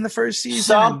bangs maybe in the first season.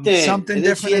 Something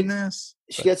different in this.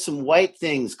 She had some white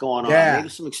things going on. Yeah. Maybe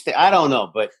some I don't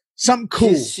know, but something cool.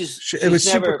 It was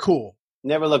super cool.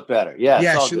 Never looked better.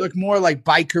 Yeah, she looked more like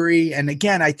bikery. And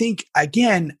again, I think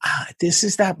this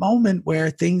is that moment where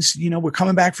things, we're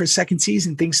coming back for a second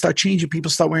season. Things start changing.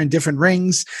 People start wearing different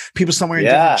rings. People start wearing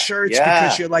different shirts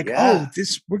because you're like,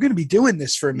 we're going to be doing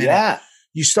this for a minute. Yeah.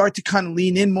 You start to kind of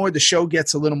lean in more. The show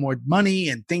gets a little more money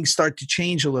and things start to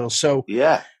change a little. So,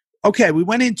 okay, we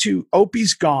went into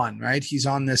Opie's gone, right? He's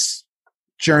on this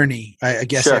journey, I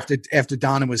guess, after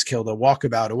Donna was killed, a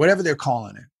walkabout or whatever they're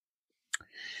calling it.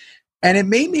 And it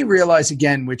made me realize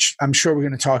again, which I'm sure we're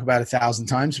going to talk about 1,000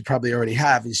 times, we probably already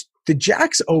have, is the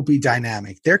Jax Opie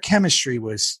dynamic. Their chemistry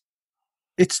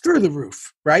it's through the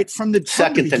roof, right? From the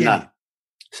Second to none.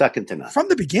 From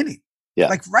the beginning. Yeah.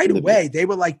 Like right away, they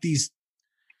were like these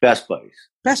best buddies.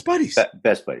 Best buddies.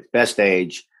 Best buddies. Best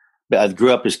age.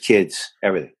 Grew up as kids.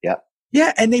 Everything. Yeah.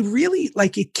 Yeah. And they really,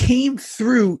 like, it came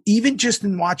through even just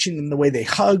in watching them, the way they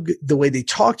hug, the way they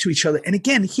talk to each other. And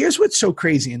again, here's what's so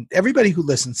crazy. And everybody who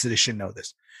listens to this should know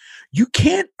this. You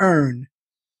can't earn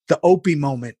the Opie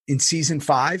moment in season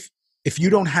 5 if you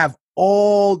don't have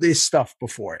all this stuff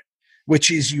before it,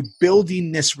 which is you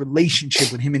building this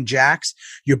relationship with him and Jax.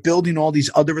 You're building all these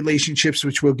other relationships,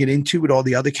 which we'll get into with all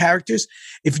the other characters.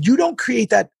 If you don't create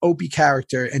that Opie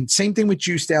character, and same thing with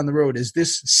Juice down the road, is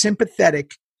this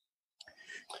sympathetic,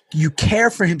 you care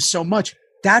for him so much.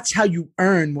 That's how you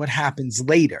earn what happens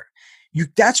later.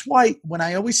 That's why when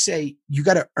I always say you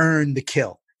got to earn the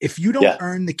kill. If you don't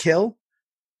earn the kill,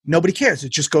 nobody cares.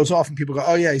 It just goes off and people go,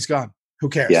 oh yeah, he's gone. Who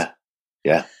cares? Yeah.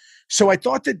 Yeah. So I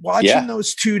thought that watching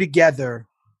those two together,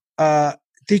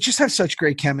 they just have such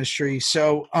great chemistry.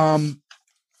 So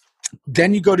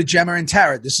then you go to Gemma and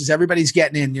Tara. This is everybody's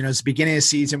getting in. It's the beginning of the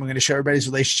season. We're going to show everybody's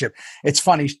relationship. It's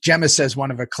funny. Gemma says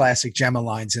one of her classic Gemma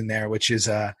lines in there, which is,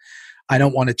 I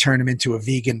don't want to turn him into a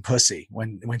vegan pussy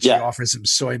when she offers him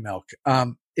soy milk.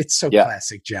 It's so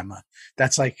classic Gemma.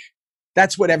 That's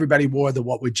what everybody wore, the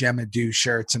What Would Gemma Do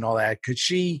shirts and all that. Cause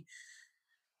she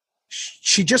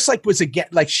just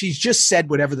she's just said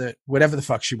whatever the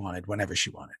fuck she wanted, whenever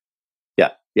she wanted. Yeah.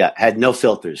 Yeah. Had no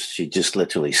filters. She just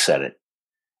literally said it.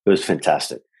 It was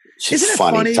fantastic. She's Isn't it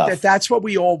funny that that's what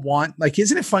we all want? Like,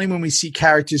 isn't it funny when we see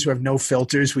characters who have no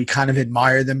filters, we kind of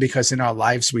admire them because in our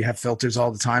lives we have filters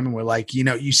all the time. And we're like,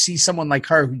 you see someone like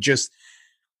her who just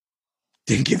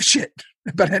didn't give a shit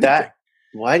about anything.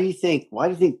 Why do you think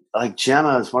like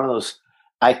Gemma is one of those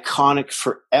iconic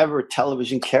forever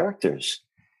television characters?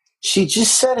 She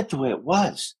just said it the way it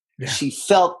was. Yeah. She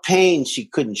felt pain. She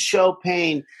couldn't show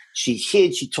pain. She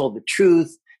hid. She told the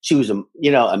truth. She was a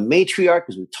matriarch,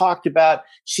 as we talked about.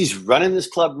 She's running this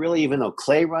club really, even though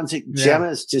Clay runs it. Yeah. Gemma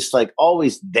is just like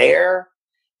always there.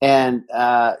 And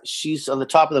she's on the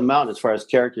top of the mountain as far as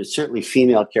characters, certainly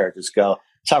female characters go.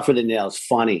 Tougher than nails,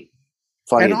 funny.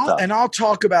 And I'll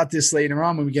talk about this later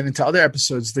on when we get into other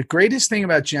episodes. The greatest thing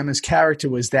about Gemma's character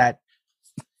was that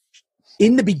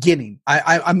in the beginning,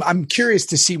 I'm curious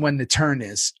to see when the turn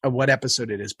is of what episode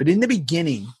it is. But in the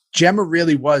beginning, Gemma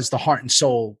really was the heart and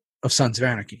soul of Sons of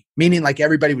Anarchy, meaning like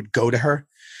everybody would go to her.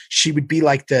 She would be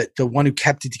like the one who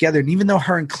kept it together. And even though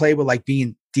her and Clay were like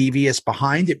being devious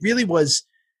behind, it really was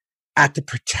at the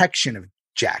protection of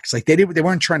Jax. Like they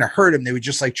weren't trying to hurt him. They were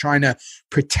just like trying to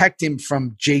protect him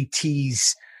from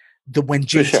JT's when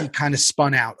JT kind of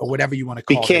spun out or whatever you want to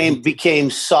call it.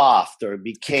 Became soft or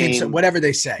became whatever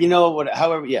they say.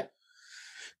 However, yeah.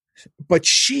 But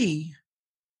she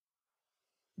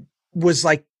was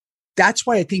like, that's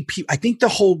why I think the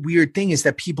whole weird thing is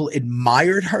that people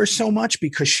admired her so much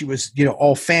because she was,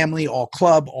 all family, all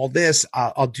club, all this,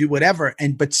 I'll do whatever.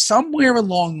 But somewhere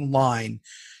along the line,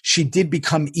 she did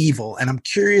become evil. And I'm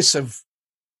curious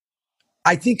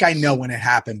I think I know when it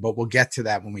happened, but we'll get to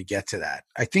that when we get to that.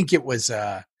 I think it was,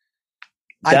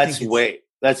 that's way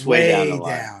down the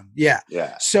line. Down. Yeah.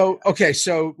 Yeah. So, okay.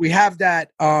 So we have that.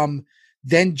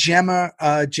 Then Gemma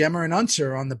and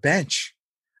Unser on the bench.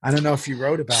 I don't know if you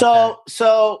wrote about that.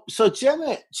 So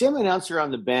Gemma and Unser on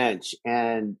the bench.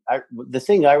 And the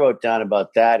thing I wrote down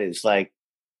about that is like,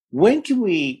 when can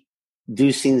we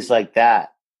do scenes like that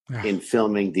in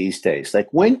filming these days? Like,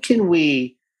 when can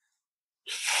we?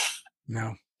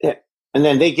 No. Yeah. And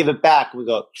then they give it back. We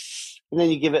go, and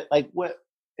then you give it like what?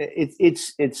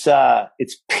 It's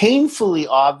painfully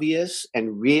obvious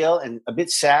and real and a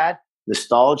bit sad,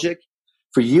 nostalgic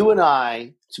for you and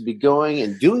I to be going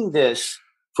and doing this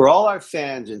for all our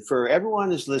fans and for everyone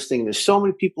who's listening. There's so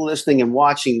many people listening and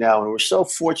watching now, and we're so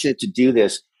fortunate to do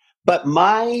this. But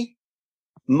my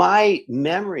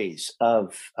memories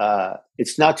of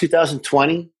it's now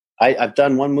 2020. I've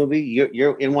done one movie.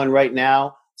 You're in one right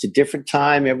now. It's a different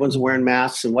time. Everyone's wearing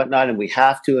masks and whatnot, and we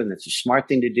have to, and it's a smart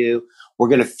thing to do. We're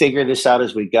going to figure this out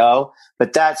as we go.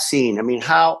 But that scene, I mean,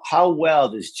 how well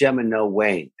does Gemma know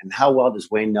Wayne, and how well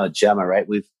does Wayne know Gemma? Right?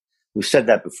 We've said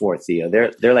that before, Theo.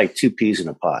 They're like two peas in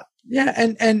a pot. Yeah,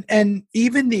 and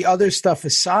even the other stuff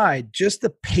aside, just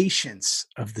the patience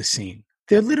of the scene.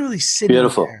 They're literally sitting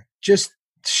there, just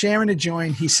sharing a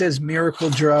joint. He says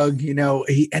miracle drug,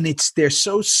 they're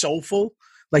so soulful.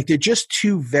 Like they're just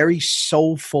two very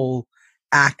soulful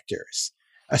actors,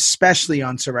 especially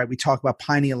on So Right. We talk about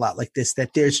Piney a lot like this,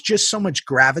 that there's just so much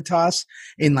gravitas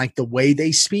in like the way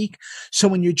they speak. So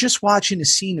when you're just watching a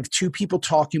scene of two people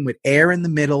talking with air in the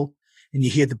middle and you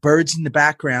hear the birds in the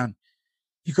background,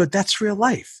 you go, that's real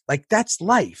life. Like that's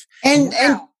life. And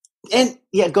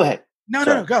yeah, go ahead.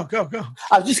 No, go.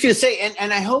 I was just going to say,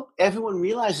 and I hope everyone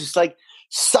realizes like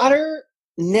Sutter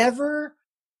never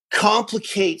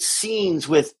complicates scenes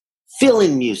with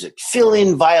fill-in music,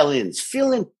 fill-in violins,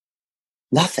 fill-in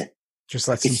nothing. Just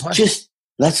lets them play. Just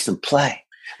lets them play.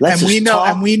 And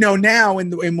we know now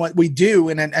in what we do.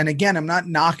 And again, I'm not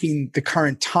knocking the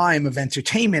current time of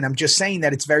entertainment. I'm just saying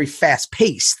that it's very fast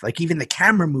paced. Like even the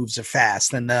camera moves are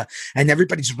fast and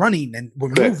everybody's running and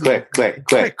we're moving quick.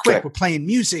 We're playing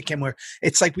music and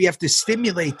it's like we have to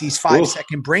stimulate these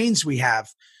 5-second brains we have,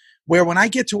 where when I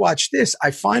get to watch this,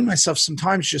 I find myself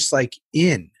sometimes just like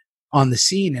in on the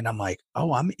scene and I'm like,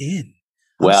 oh, I'm in.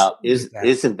 Well,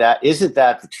 isn't that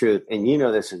the truth? And you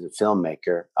know this as a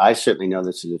filmmaker. I certainly know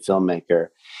this as a filmmaker.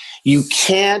 You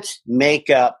can't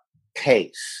make up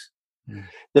pace.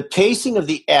 The pacing of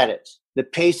the edit, the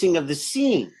pacing of the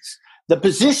scenes, the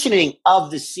positioning of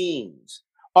the scenes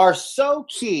are so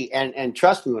key. And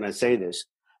trust me when I say this,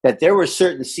 that there were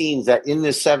certain scenes that in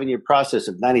this 7-year process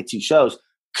of 92 shows,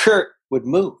 Kurt would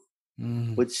move,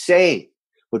 would save,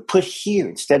 would put here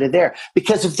instead of there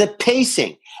because of the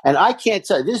pacing. And I can't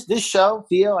tell you, this show,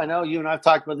 Theo, I know you and I have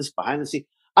talked about this behind the scenes.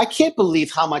 I can't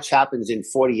believe how much happens in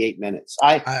 48 minutes.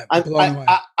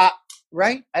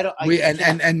 Right?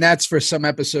 And that's for some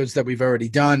episodes that we've already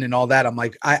done and all that. I'm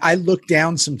like, I look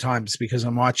down sometimes because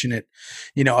I'm watching it,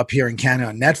 up here in Canada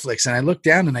on Netflix. And I look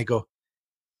down and I go,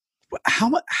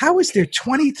 how is there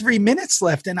 23 minutes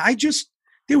left? And I just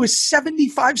there was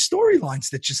 75 storylines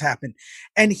that just happened,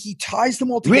 and he ties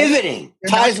them all together. Riveting.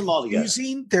 Ties them all together.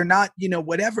 They're not,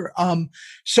 whatever.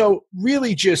 So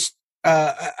really just,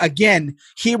 again,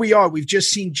 here we are. We've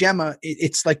just seen Gemma.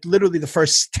 It's like literally the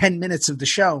first 10 minutes of the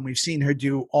show, and we've seen her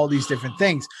do all these different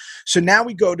things. So now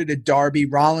we go to the Darby.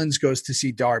 Rollins goes to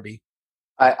see Darby.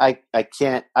 I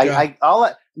can't. I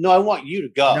want you to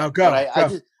go. No, go.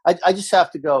 I just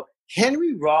have to go.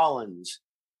 Henry Rollins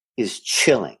is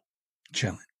chilling.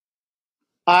 You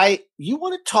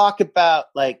want to talk about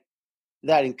like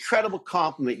that incredible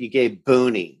compliment you gave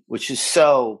Booney, which is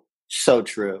so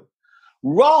true.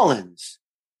 Rollins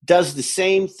does the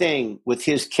same thing with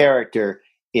his character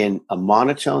in a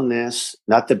monotoneness.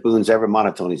 Not that Boone's ever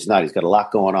monotone. He's not. He's got a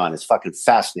lot going on. It's fucking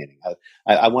fascinating.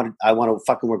 I want to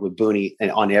fucking work with Booney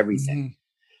on everything. Mm-hmm.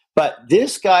 But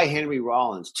this guy, Henry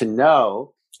Rollins, to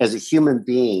know as a human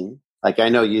being, like I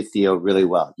know you, Theo, really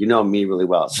well. You know me really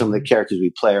well. Some of the characters we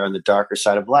play are on the darker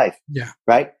side of life. Yeah.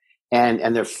 Right?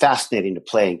 And they're fascinating to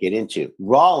play and get into.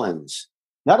 Rollins,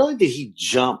 not only did he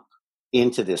jump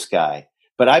into this guy,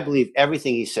 but I believe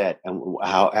everything he said and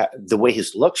how the way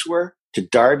his looks were to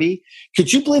Darby.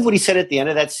 Could you believe what he said at the end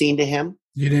of that scene to him?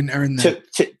 You didn't earn that.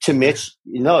 To Mitch,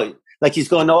 like he's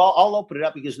going, no, I'll open it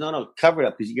up. He goes, no, cover it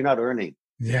up because you're not earning.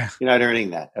 Yeah. You're not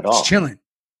earning that at all.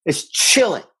 It's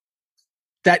chilling.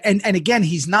 That and again,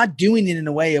 he's not doing it in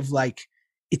a way of like,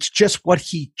 it's just what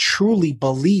he truly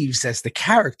believes as the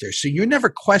character. So you're never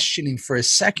questioning for a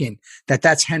second that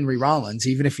that's Henry Rollins,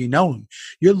 even if you know him.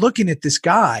 You're looking at this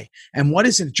guy, and what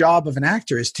is the job of an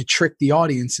actor is to trick the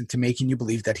audience into making you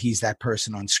believe that he's that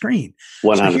person on screen.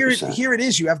 100%. So here it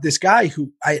is. You have this guy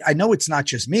who I know it's not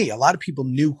just me. A lot of people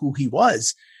knew who he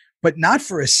was, but not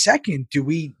for a second do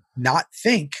we not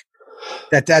think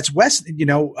that's Weston,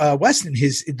 Weston,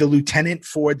 the lieutenant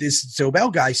for this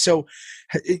Zobel guy. So,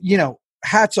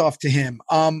 hats off to him.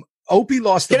 Opie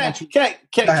lost. Can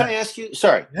I ask you?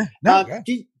 Sorry. Yeah, no,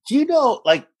 do you know,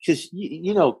 like, because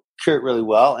you know Kurt really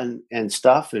well and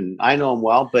stuff, and I know him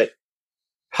well, but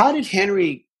how did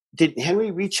Henry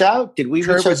reach out? Did we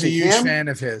Kurt reach out was to a huge him? fan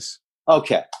of his.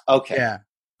 Okay. Yeah.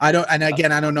 I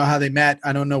don't know how they met.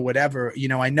 I don't know whatever.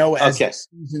 I know as the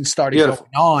season started going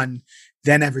on,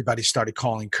 then everybody started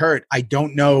calling Kurt. I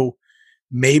don't know.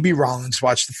 Maybe Rollins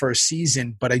watched the first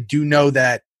season, but I do know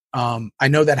that I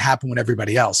know that happened with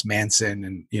everybody else,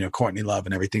 Manson and Courtney Love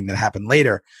and everything that happened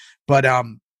later. But I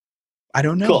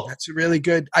don't know. Cool. That's a really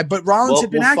good. But Rollins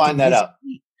had been acting. Find that out.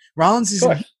 Rollins is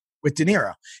with De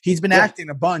Niro. He's been acting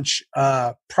a bunch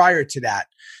prior to that.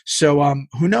 So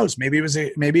who knows? Maybe it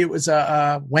was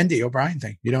a Wendy O'Brien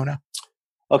thing. You don't know.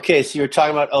 Okay, so you're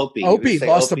talking about Opie. Opie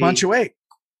lost a bunch of weight.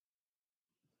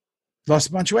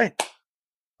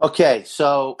 Okay,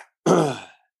 so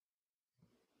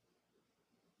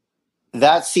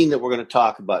that scene that we're going to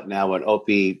talk about now, when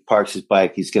Opie parks his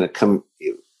bike, he's going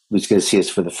to see us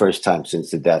for the first time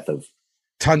since the death of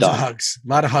tons of hugs, a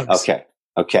lot of hugs.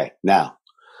 Okay. Now,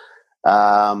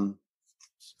 I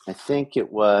think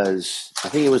it was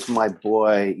my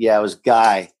boy. Yeah, it was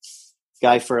Guy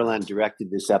Furlan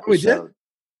directed this episode. Oh, he did?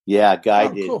 Yeah, Guy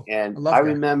did. Cool. And I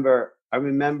remember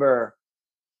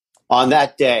on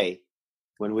that day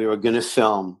when we were going to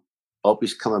film,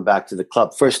 Opie's coming back to the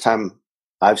club. First time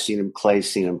I've seen him, Clay's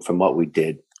seen him from what we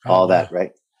did, that,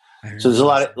 right? So there's a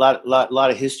lot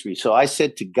of history. So I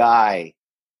said to Guy,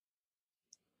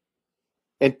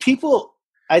 and people,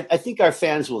 I think our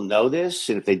fans will know this,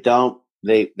 and if they don't,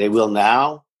 they will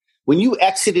now. When you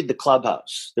exited the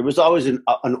clubhouse, there was always an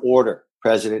order: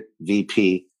 president,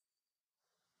 VP,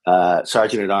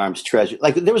 sergeant at arms, treasurer.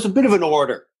 Like there was a bit of an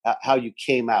order how you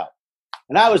came out,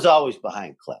 and I was always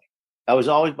behind Clay. If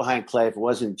it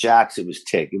wasn't Jax, it was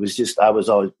Tig. It was just I was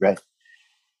always ready.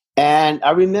 And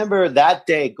I remember that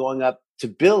day going up to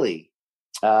Billy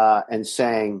and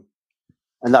saying.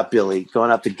 And not Billy, going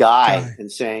up to Guy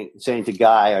and saying to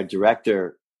Guy, our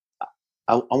director,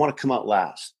 I want to come out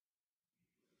last.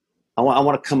 I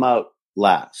want to come out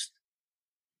last.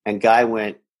 And Guy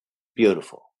went,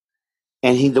 beautiful.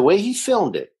 And the way he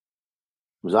filmed it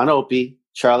was on Opie.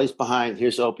 Charlie's behind.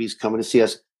 Here's Opie's coming to see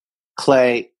us.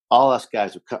 Clay, all us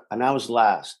guys were and I was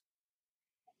last.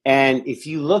 And if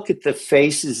you look at the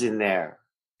faces in there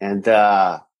and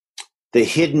the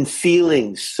hidden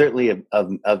feelings, certainly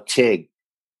of Tig,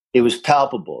 it was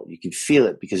palpable. You could feel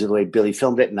it because of the way Billy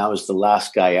filmed it, and I was the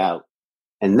last guy out.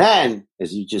 And then,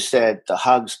 as you just said, the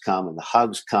hugs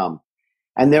come.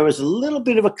 And there was a little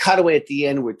bit of a cutaway at the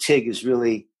end where Tig is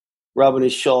really rubbing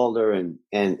his shoulder and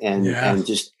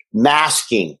just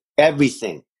masking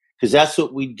everything. Because that's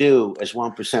what we do as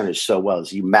one percenters so well,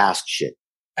 is you mask shit.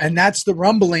 And that's the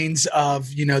rumblings of,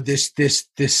 this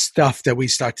stuff that we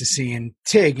start to see in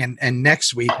TIG. And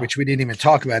next week, which we didn't even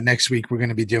talk about, next week we're going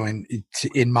to be doing,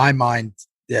 in my mind,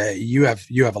 you have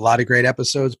a lot of great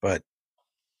episodes, but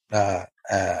we're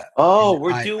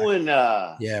doing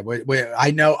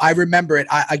I know, I remember it.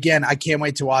 I can't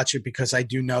wait to watch it because I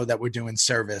do know that we're doing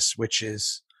Service, which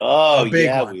is a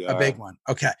big one.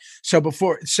 Okay.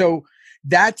 So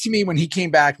that, to me, when he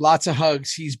came back, lots of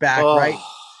hugs, he's back, right?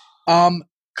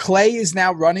 Clay is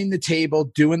now running the table,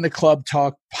 doing the club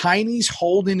talk. Piney's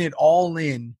holding it all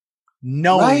in,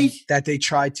 knowing that they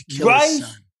tried to kill his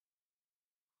son.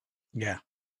 Yeah.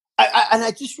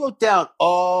 I just wrote down,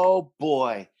 oh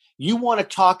boy, you want to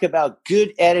talk about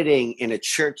good editing in a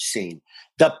church scene.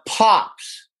 The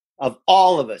pops of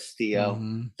all of us, Theo,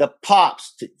 the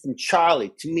pops from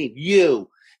Charlie to me, you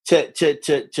to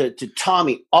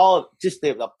Tommy,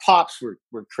 the pops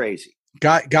were crazy.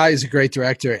 Guy is a great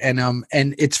director, and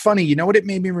it's funny. You know what it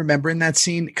made me remember in that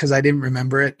scene, because I didn't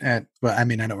remember it. I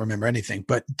don't remember anything.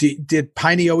 But did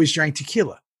Piney always drank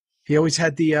tequila? He always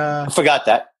had the. I forgot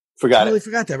that.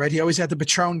 Forgot that, right? He always had the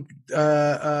Patron,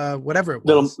 whatever it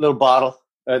was. Little bottle.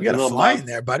 You got a fly in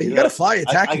there, buddy. You got a fly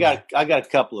attacking. I got a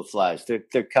couple of flies.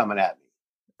 They're coming at me.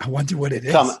 I wonder what it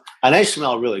is. And they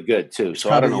smell really good too.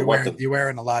 So I don't know what you're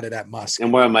wearing a lot of that musk.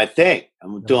 I'm wearing my thing.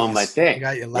 I'm doing my thing. You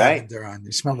got your lavender on.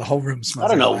 You smell, the whole room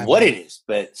smells. I don't know what it is,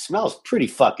 but it smells pretty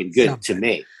fucking good to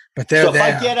me. But if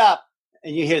I get up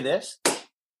and you hear this,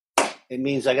 it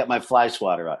means I got my fly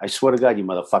swatter out. I swear to God, you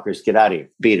motherfuckers, get out of here.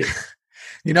 Beat it.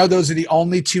 Those are the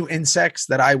only two insects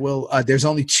that I will, there's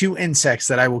only two insects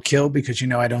that I will kill because,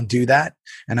 I don't do that.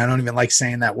 And I don't even like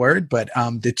saying that word, but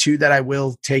the two that I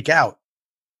will take out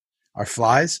are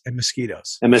flies and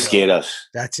mosquitoes. So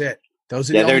that's it. Those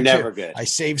are the only they're never two. good. I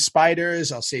save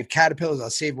spiders. I'll save caterpillars. I'll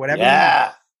save whatever.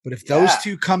 Yeah. But if those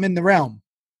two come in the realm,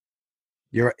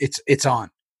 it's on.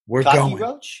 We're cocky going.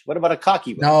 Roach? What about a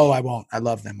cocky roach? No, I won't. I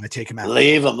love them. I take them out.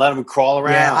 Leave them. Let them crawl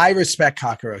around. Yeah, I respect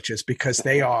cockroaches because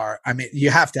they are, you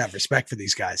have to have respect for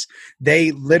these guys.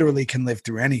 They literally can live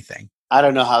through anything. I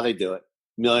don't know how they do it.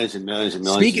 Millions and millions and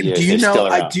millions of years. Do you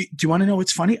know, do you want to know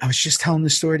what's funny? I was just telling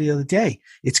this story the other day.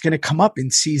 It's going to come up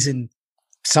in season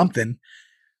something.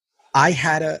 I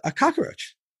had a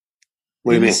cockroach.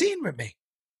 What do you mean? Scene with me.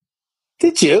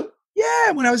 Did you?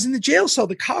 Yeah, when I was in the jail cell,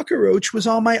 the cockroach was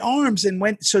on my arms and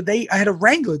I had a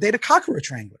wrangler. They had a cockroach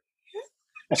wrangler.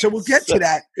 So we'll get to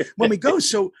that when we go.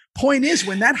 So point is,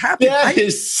 when that happened,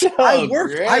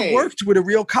 I worked with a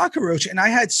real cockroach, and I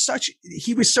had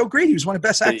he was so great. He was one of the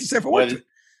best actors I ever worked with.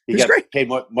 He was great. Paid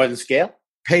more than scale?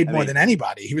 Paid more than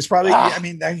anybody. He was probably,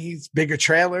 he's bigger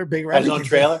trailer, bigger. His own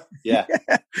trailer? Yeah.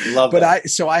 Love that.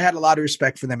 I had a lot of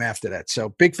respect for them after that. So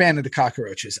big fan of the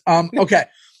cockroaches. Okay.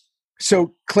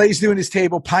 So Clay's doing his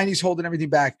table. Piney's holding everything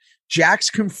back. Jax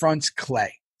confronts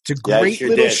Clay. It's a great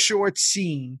short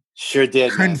scene. Sure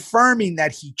did. Confirming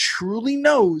that he truly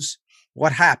knows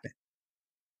what happened.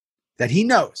 That he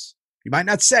knows. He might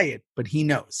not say it, but he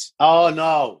knows. Oh,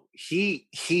 no. He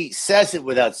says it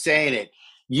without saying it.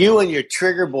 You and your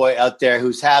trigger boy out there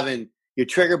your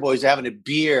trigger boy's having a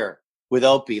beer with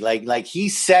Opie. Like he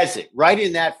says it right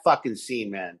in that fucking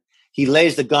scene, man. He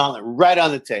lays the gauntlet right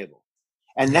on the table.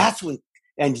 And that's when,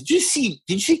 and did you see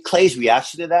Clay's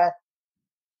reaction to that?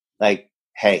 Like,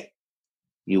 hey,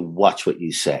 you watch what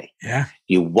you say. Yeah.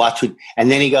 You watch and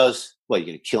then he goes, what, you're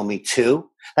going to kill me too?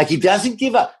 Like he doesn't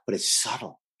give up, but it's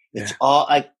subtle. It's all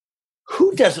like,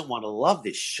 who doesn't want to love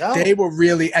this show? They were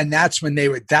really, and that's when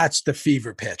that's the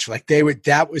fever pitch. Like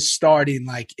that was starting,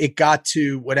 like it got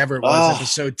to whatever it was,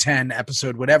 episode 10,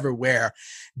 episode whatever, where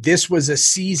this was a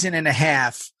season and a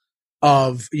half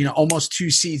of, almost 2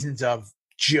 seasons of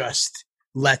just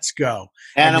let's go.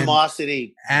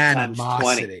 Animosity.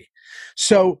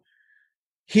 So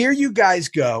here you guys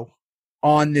go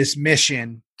on this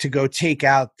mission to go take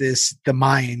out the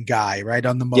Mayan guy, right,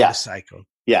 on the motorcycle.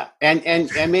 Yeah. And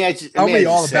may I just tell me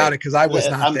all about it, because I was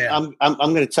not there. I'm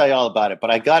going to tell you all about it,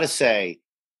 but I got to say,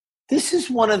 this is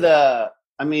one of I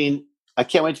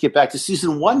can't wait to get back to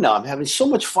season 1 now. I'm having so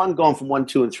much fun going from 1,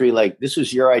 2, and 3. Like, this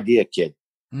was your idea, kid.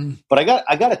 But I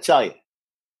got to tell you,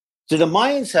 do the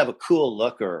Mayans have a cool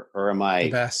look, or am I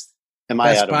the best? Am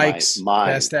I out bikes, of my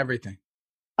mind? Best everything.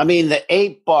 I mean, the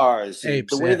ape bars, the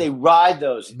way they ride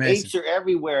those. Amazing. Apes are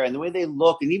everywhere, and the way they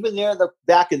look, and even the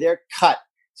back of their cut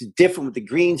is different with the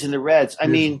greens and the reds. Beautiful.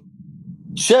 I mean,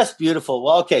 just beautiful.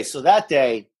 Well, okay, so that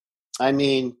day,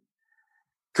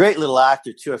 great little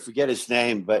actor too. I forget his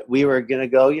name, but we were going to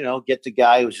go, get the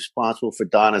guy who was responsible for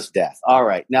Donna's death. All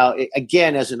right. Now,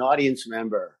 again, as an audience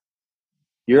member,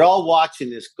 you're all watching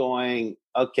this going,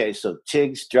 okay, so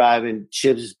Tig's driving,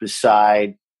 Chibs is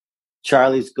beside.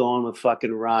 Charlie's going with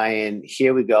fucking Ryan.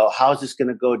 Here we go. How's this going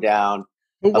to go down?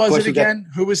 Who was it again?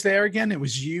 Who was there again? It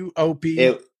was you, Opie.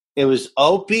 It was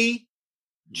Opie,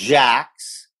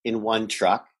 Jax in one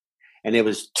truck, and it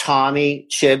was Tommy,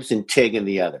 Chibs, and Tig in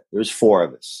the other. There was 4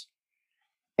 of us.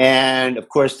 And of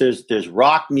course, there's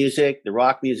rock music. The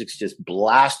rock music's just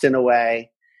blasting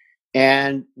away.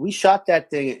 And we shot that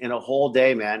thing in a whole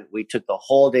day, man. We took the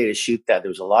whole day to shoot that. There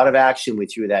was a lot of action. We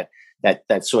threw that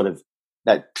sort of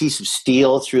that piece of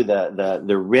steel through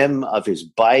the rim of his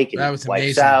bike, and that was wipes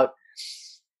amazing. out.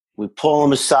 We pull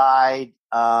him aside,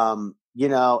 you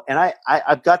know, and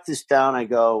I've got this down. I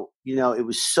go, you know, it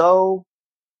was so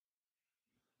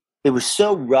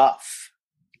rough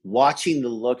watching the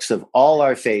looks of all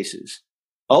our faces.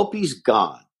 Opie's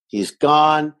gone. He's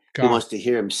gone. He wants to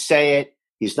hear him say it.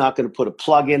 He's not going to put a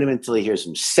plug in him until he hears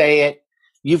him say it.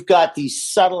 You've got these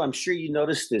subtle, I'm sure you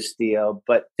noticed this, Theo,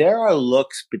 but there are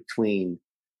looks between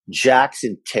Jax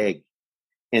and Tig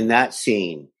in that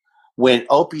scene. When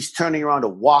Opie's turning around to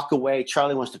walk away,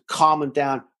 Charlie wants to calm him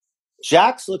down.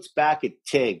 Jax looks back at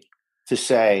Tig to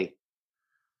say,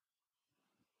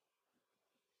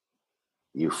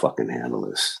 you fucking handle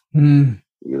this.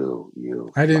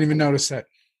 You. I didn't even notice that.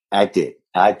 I did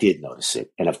notice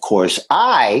it. And of course,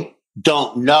 I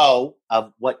don't know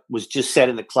of what was just said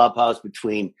in the clubhouse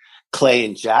between Clay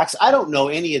and Jax. I don't know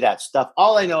any of that stuff.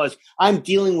 All I know is I'm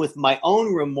dealing with my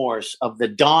own remorse of the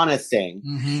Donna thing.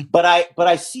 Mm-hmm. But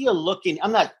I see a look in.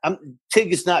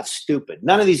 Tig is not stupid.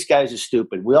 None of these guys are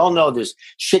stupid. We all know there's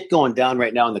shit going down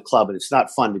right now in the club, and it's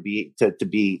not fun to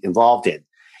be involved in.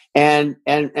 And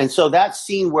so that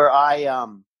scene where I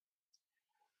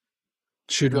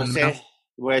shoot him in the mouth.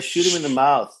 Where I shoot him in the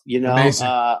mouth, you know,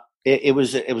 it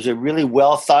was a really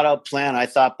well thought out plan, I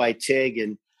thought, by Tig,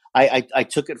 and I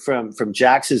took it from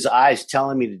Jax's eyes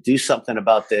telling me to do something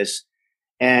about this,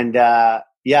 and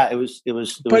it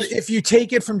was. But if you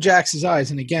take it from Jax's eyes,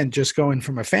 and again, just going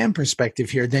from a fan perspective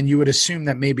here, then you would assume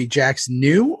that maybe Jax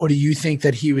knew, or do you think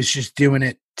that he was just doing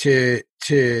it to?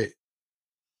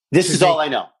 This is all I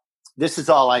know. This is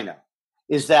all I know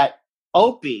is that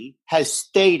Opie has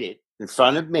stated in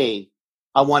front of me,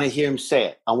 I want to hear him say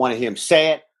it. I want to hear him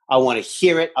say it. I want to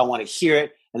hear it. I want to hear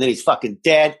it. And then he's fucking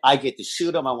dead. I get to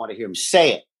shoot him. I want to hear him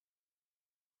say it.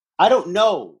 I don't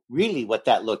know really what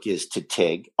that look is to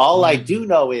Tig. All I do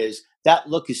know is that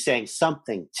look is saying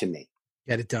something to me.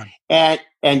 Get it done. And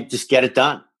just get it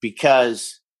done.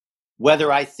 Because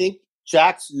whether I think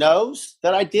Jax knows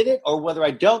that I did it or whether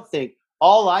I don't think,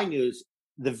 all I knew is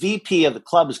the VP of the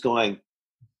club is going,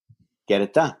 get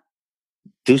it done.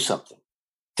 Do something.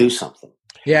 Do something.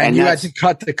 Yeah, and you had to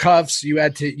cut the cuffs. You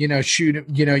had to, shoot him.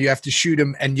 You have to shoot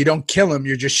him, and you don't kill him.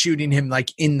 You're just shooting him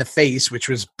like in the face, which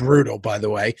was brutal, by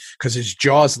the way, because his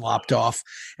jaw's lopped off.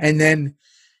 And then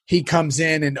he comes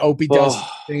in, and Opie does the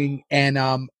thing.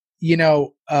 And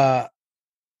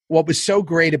what was so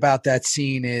great about that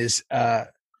scene is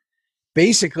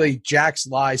basically Jax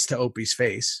lies to Opie's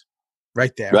face,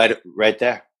 right there, right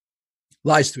there,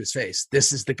 lies to his face.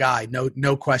 This is the guy.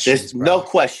 No questions. No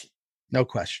question. No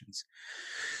questions.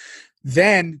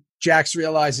 Then Jax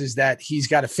realizes that he's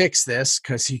got to fix this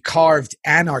because he carved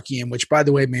Anarchy in, which, by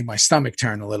the way, made my stomach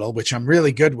turn a little, which I'm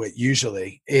really good with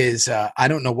usually, is I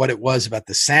don't know what it was about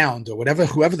the sound or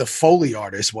whoever the Foley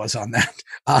artist was on that.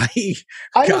 I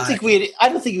don't think we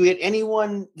had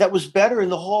anyone that was better in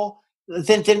the whole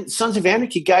than Sons of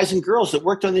Anarchy guys and girls that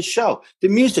worked on this show. The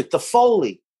music, the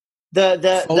Foley.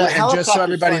 The Foley, and just so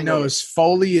everybody knows,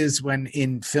 Foley is when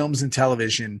in films and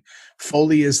television,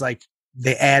 Foley is like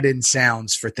they add in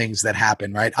sounds for things that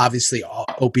happen, right? Obviously,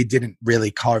 Opie didn't really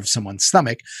carve someone's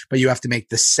stomach, but you have to make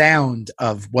the sound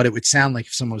of what it would sound like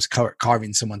if someone was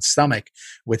carving someone's stomach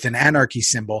with an Anarchy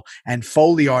symbol. And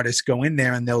Foley artists go in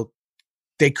there and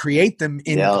they create them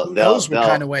in who knows what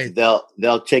kind of way.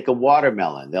 They'll take a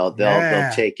watermelon. They'll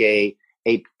take a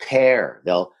pear.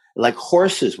 They'll. Like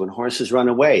horses, when horses run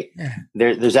away,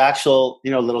 there's actual,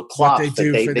 little cloths what they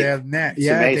do for their net.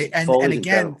 Yeah, and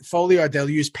again, Foley art, they'll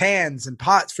use pans and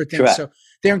pots for things. Correct. So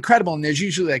they're incredible, and there's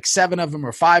usually like 7 of them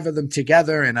or 5 of them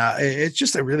together, and it's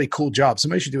just a really cool job.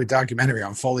 Somebody should do a documentary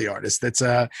on Foley artists. That's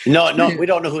no, we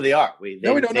don't know who they are. We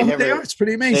don't know who they are. It's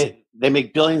pretty amazing. They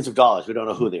make billions of dollars. We don't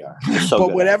know who they are. So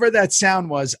but whatever that sound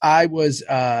was, I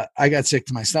got sick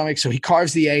to my stomach. So he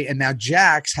carves the A, and now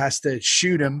Jax has to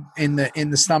shoot him in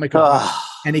the stomach,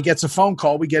 and he gets a phone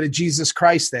call. We get a Jesus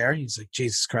Christ there. He's like,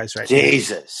 Jesus Christ, right?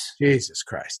 Jesus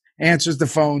Christ. Answers the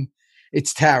phone.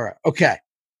 It's Tara. Okay.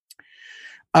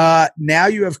 Now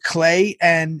you have Clay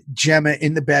and Gemma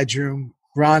in the bedroom.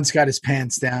 Ron's got his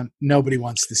pants down. Nobody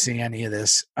wants to see any of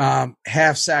this.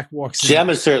 Half sack walks in.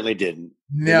 Gemma certainly didn't.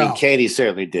 No. I mean, Katie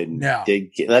certainly didn't. No.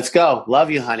 Let's go. Love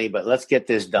you, honey, but let's get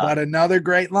this done. But another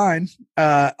great line.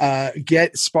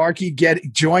 Get Sparky,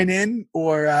 join in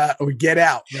or get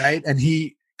out, right? And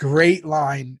great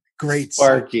line, great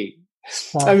Sparky.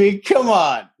 I mean, come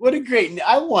on. What a great –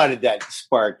 I wanted that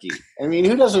Sparky. I mean,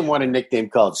 who doesn't want a nickname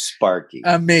called Sparky?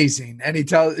 Amazing. And he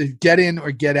tells get in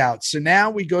or get out. So now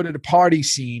we go to the party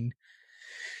scene.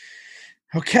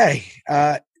 Okay.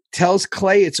 Tells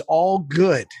Clay it's all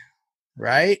good,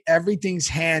 right? Everything's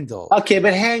handled. Okay,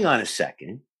 but hang on a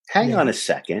second. Hang on a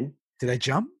second. Did I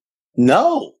jump?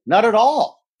 No, not at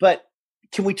all. But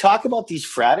can we talk about these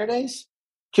Fraturdays?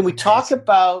 Can we talk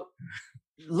about –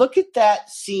 look at that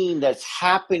scene that's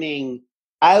happening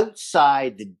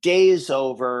outside. The day is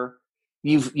over.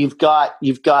 You've got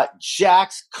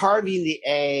Jax carving the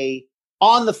A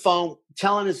on the phone,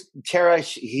 telling Tara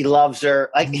he loves her.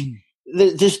 Like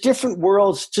there's different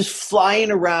worlds just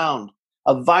flying around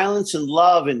of violence and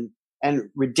love and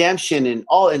redemption and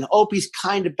all. And Opie's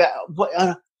kind of bad.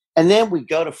 And then we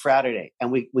go to Friday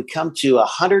and we come to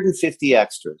 150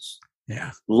 extras.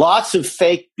 Yeah, lots of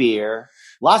fake beer.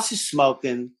 Lots of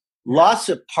smoking, lots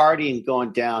of partying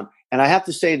going down. And I have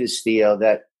to say this, Theo,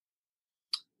 that,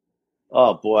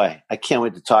 oh boy, I can't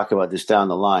wait to talk about this down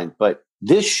the line. But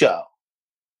this show,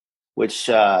 which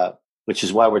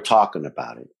is why we're talking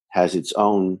about it, has its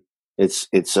own,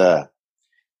 it's a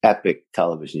epic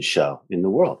television show in the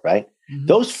world, right? Mm-hmm.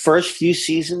 Those first few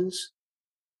seasons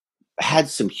had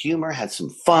some humor, had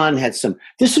some fun,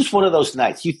 this was one of those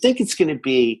nights. You think it's going to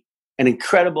be an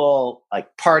incredible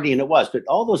party, and it was. But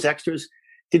all those extras,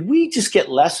 did we just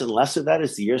get less and less of that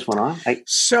as the years went on?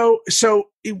 So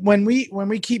when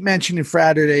we keep mentioning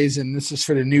Fridays, and this is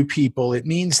for the new people, it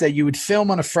means that you would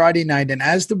film on a Friday night, and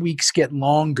as the weeks get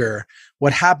longer,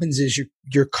 what happens is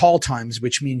your call times,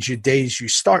 which means your days you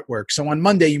start work. So on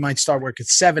Monday, you might start work at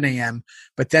 7 a.m.,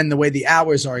 but then the way the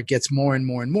hours are, it gets more and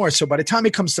more and more. So by the time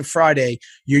it comes to Friday,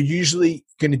 you're usually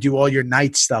going to do all your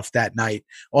night stuff that night,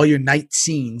 all your night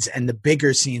scenes and the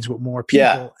bigger scenes with more people.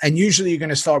 Yeah. And usually you're going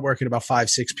to start work at about 5,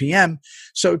 6 p.m.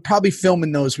 So probably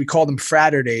filming those, we call them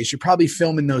Fridays. You're probably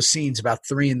filming those scenes about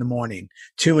 3 in the morning,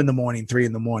 2 in the morning, 3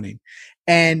 in the morning.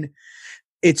 And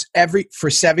it's for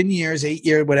 7 years, 8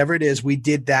 years, whatever it is, we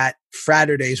did that.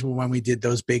 Fridays were when we did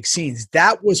those big scenes.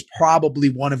 That was probably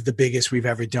one of the biggest we've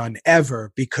ever done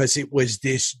ever, because it was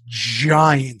this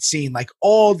giant scene. Like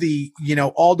all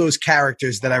those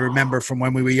characters that I remember from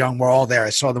when we were young were all there.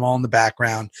 I saw them all in the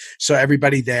background. So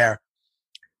everybody there.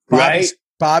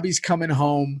 Bobby's coming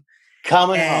home.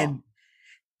 Home.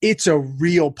 It's a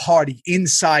real party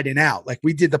inside and out. Like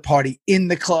we did the party in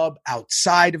the club,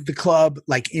 outside of the club,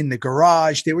 like in the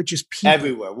garage. There were just people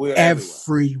everywhere.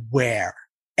 Everywhere.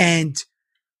 And,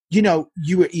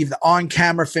 you were either on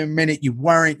camera for a minute, you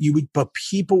weren't, but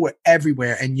people were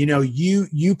everywhere. And,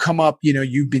 you come up,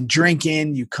 you've been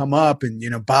drinking, you come up and,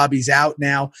 Bobby's out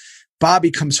now. Bobby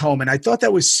comes home. And I thought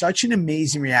that was such an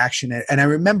amazing reaction. And I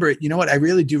remember it, you know what? I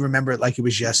really do remember it like it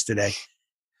was yesterday.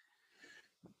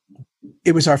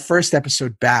 It was our first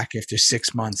episode back after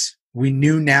 6 months. We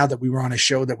knew now that we were on a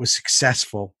show that was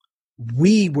successful.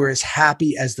 We were as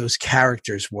happy as those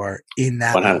characters were in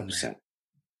that 100%.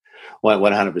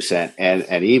 100%.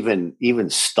 And even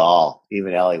Stahl,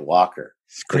 even Ellie Walker.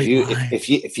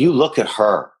 If you look at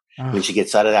her when she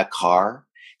gets out of that car,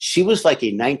 she was like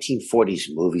a 1940s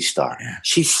movie star. Yeah.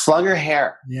 She flung her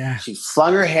hair. Yeah. She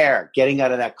flung her hair getting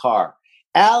out of that car.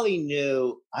 Allie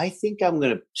knew, I think I'm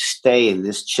going to stay in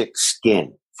this chick's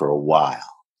skin for a while.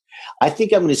 I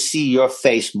think I'm going to see your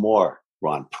face more,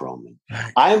 Ron Perlman.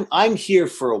 Right. I'm here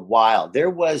for a while. There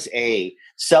was a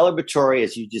celebratory,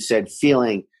 as you just said,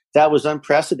 feeling that was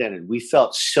unprecedented. We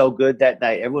felt so good that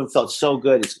night. Everyone felt so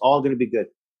good. It's all going to be good.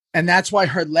 And that's why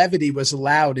her levity was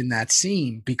allowed in that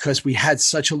scene, because we had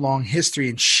such a long history,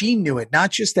 and she knew it,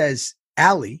 not just as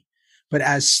Allie, but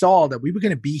as Stahl, that we were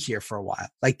going to be here for a while.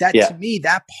 Like that, to me,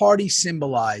 that party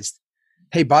symbolized,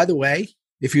 hey, by the way,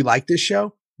 if you like this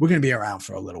show, we're going to be around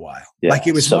for a little while. Yeah, like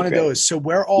it was one of those. So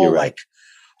we're all like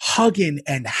hugging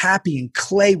and happy. And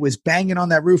Clay was banging on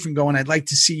that roof and going, I'd like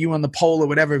to see you on the pole or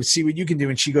whatever, see what you can do.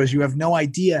 And she goes, you have no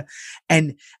idea.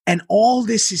 And all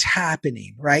this is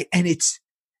happening, right? And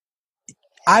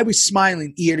I was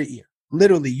smiling ear to ear.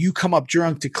 Literally, you come up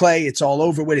drunk to Clay, it's all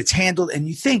over with, it's handled. And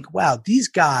you think, wow, these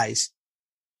guys,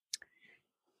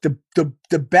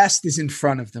 the best is in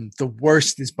front of them. The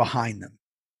worst is behind them.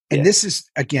 And this is,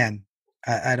 again,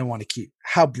 I don't want to keep,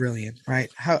 how brilliant, right?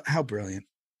 How brilliant.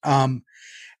 And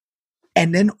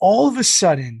then all of a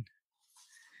sudden,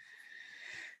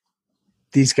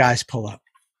 these guys pull up.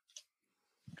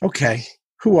 Okay,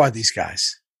 who are these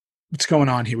guys? What's going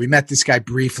on here? We met this guy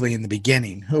briefly in the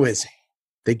beginning. Who is he?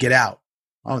 They get out.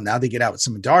 Oh, now they get out with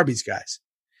some of Darby's guys.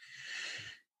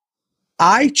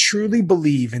 I truly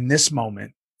believe in this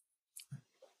moment,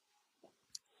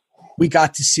 we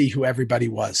got to see who everybody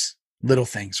was. Little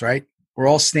things, right? We're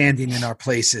all standing in our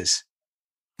places.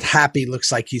 Happy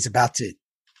looks like he's about to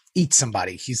eat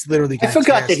somebody. He's literally. I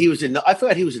forgot that he was a. I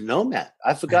forgot he was a nomad.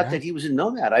 I forgot that he was a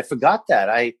nomad. I forgot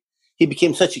that. He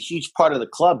became such a huge part of the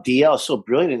club. DL is so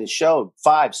brilliant in the show.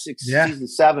 5, 6, season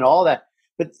 7, all that.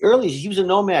 But early, he was a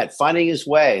nomad, finding his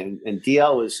way, and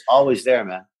DL was always there,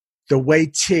 man. The way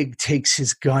Tig takes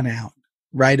his gun out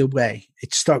right away,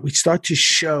 we start to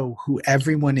show who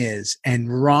everyone is,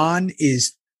 and Ron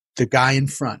is the guy in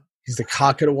front. He's the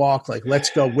cock of the walk, like,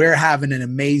 let's go. We're having an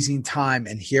amazing time,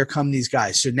 and here come these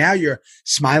guys. So now you're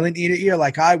smiling ear to ear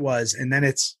like I was, and then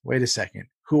it's, wait a second,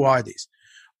 who are these?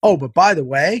 Oh, but by the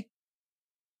way,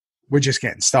 we're just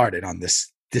getting started on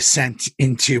this descent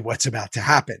into what's about to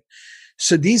happen.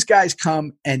 So these guys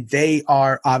come, and they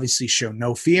are obviously show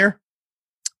no fear.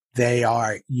 They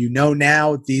are,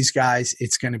 now these guys,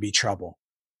 it's going to be trouble.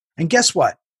 And guess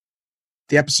what?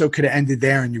 The episode could have ended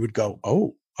there, and you would go,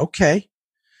 oh, okay.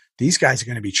 These guys are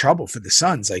going to be trouble for the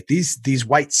Sons. Like these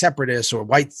white separatists or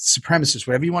white supremacists,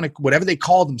 whatever they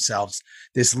call themselves,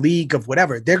 this league of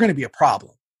whatever, they're going to be a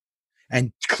problem.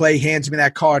 And Clay hands me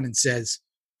that card and says,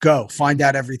 go find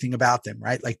out everything about them.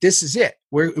 Right? Like, this is it.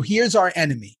 Here's our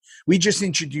enemy. We just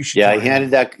introduced you. Yeah,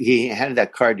 he handed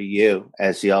that card to you,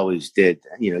 as he always did.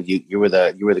 You were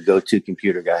the go-to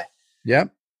computer guy.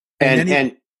 Yep.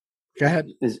 And go ahead.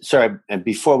 Sorry, and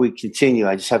before we continue,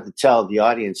 I just have to tell the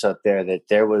audience out there that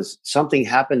there was something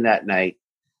happened that night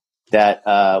that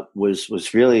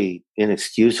was really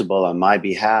inexcusable on my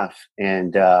behalf,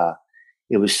 and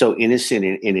it was so innocent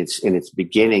in its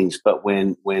beginnings. But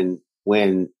when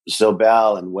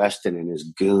Zobel and Weston and his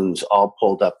goons all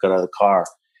pulled up, got out of the car,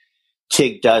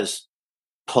 Tig does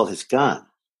pull his gun,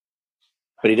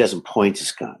 but he doesn't point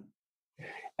his gun.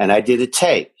 And I did a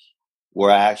take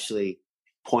where I actually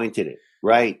pointed it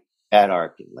right at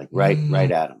Arkin, like right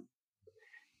at him.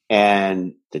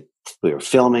 And we're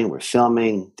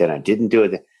filming. Then I didn't do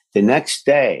it. The next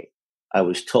day, I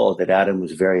was told that Adam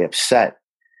was very upset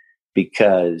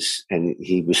and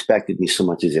he respected me so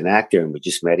much as an actor, and we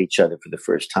just met each other for the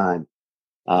first time,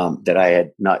 that I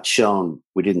had not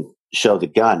we didn't show the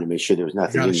gun to make sure there was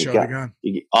nothing in the gun.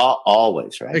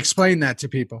 Always, right? Explain that to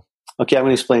people. Okay, I'm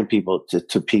going to explain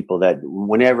to people that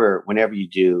whenever you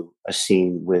do a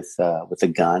scene with a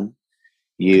gun,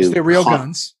 they're real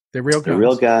guns. They're real guns. They're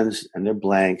real guns, and they're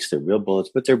blanks. They're real bullets,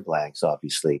 but they're blanks.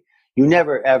 Obviously, you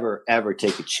never, ever, ever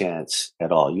take a chance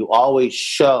at all. You always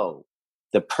show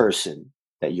the person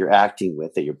that you're acting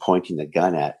with, that you're pointing the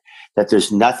gun at, that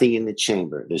there's nothing in the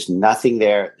chamber. There's nothing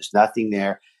there. There's nothing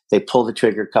there. They pull the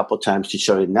trigger a couple times to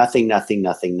show you nothing.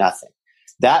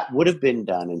 That would have been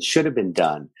done and should have been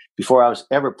done before I was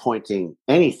ever pointing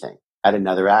anything at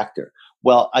another actor.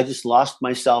 Well, I just lost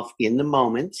myself in the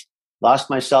moment, lost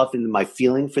myself in my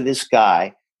feeling for this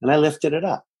guy, and I lifted it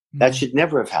up. Mm-hmm. That should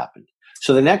never have happened.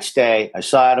 So the next day, I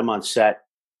saw Adam on set.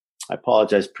 I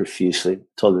apologized profusely,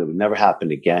 told him it would never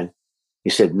happen again. He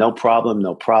said, no problem.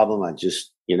 I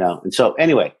just, And so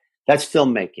anyway, that's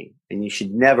filmmaking, and you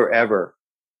should never, ever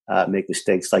make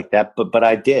mistakes like that. But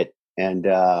I did. And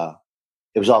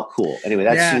it was all cool. Anyway,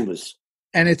 that scene was.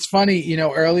 And it's funny,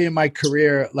 early in my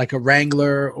career, like a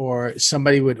wrangler or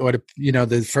somebody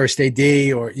the first AD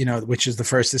or, which is the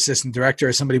first assistant director,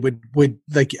 or somebody would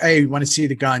like, hey, you want to see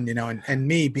the gun, and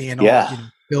me being all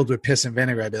filled with piss and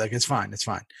vinegar, I'd be like, it's fine.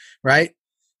 Right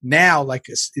now, like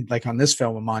on this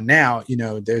film I'm on now,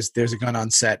 there's a gun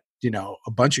on set,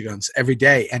 a bunch of guns every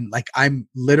day. And like, I'm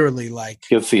literally like,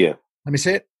 good for you. Let me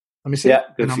see it. Yeah,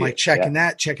 and I'm like checking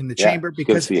the chamber,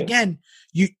 because again,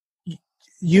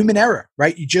 human error,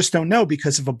 right? You just don't know,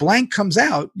 because if a blank comes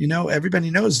out, everybody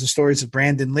knows the stories of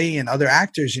Brandon Lee and other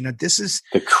actors. This is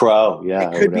The Crow.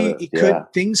 Yeah,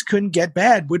 things couldn't get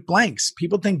bad with blanks.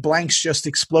 People think blanks just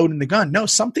explode in the gun. No,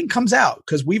 something comes out,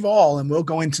 because and we'll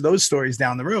go into those stories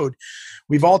down the road.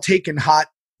 We've all taken hot,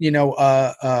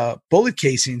 bullet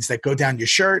casings that go down your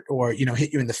shirt or,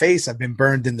 hit you in the face. I've been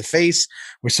burned in the face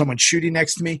with someone shooting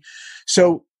next to me.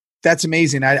 So that's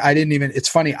amazing. It's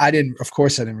funny. Of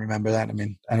course I didn't remember that. I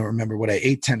mean, I don't remember what I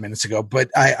ate 10 minutes ago, but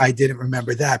I didn't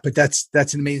remember that, but that's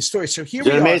an amazing story. So here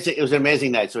we are. It was an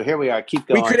amazing night. So here we are. Keep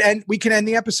going. We could end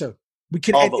the episode. We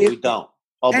could but we don't.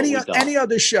 Any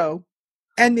other show,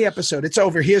 end the episode. It's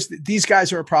over. These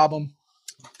guys are a problem.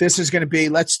 This is going to be,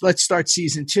 let's start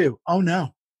season 2. Oh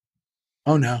no.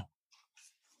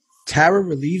 Tara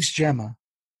relieves Gemma,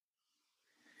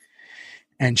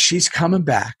 and she's coming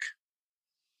back,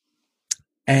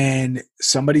 and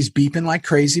somebody's beeping like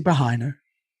crazy behind her.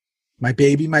 My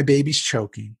baby's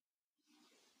choking.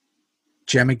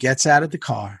 Gemma gets out of the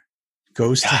car,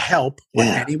 goes to help what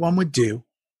anyone would do.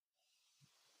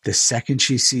 The second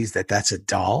she sees that that's a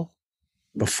doll,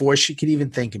 before she could even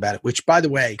think about it, which, by the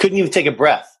way, couldn't even take a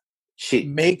breath. She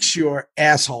makes your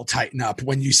asshole tighten up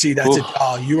when you see that's a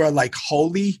doll. You are like,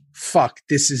 holy fuck,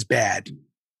 this is bad.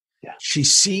 Yeah. She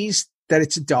sees that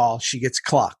it's a doll. She gets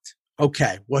clocked.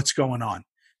 Okay, what's going on?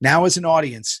 Now, as an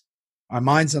audience, our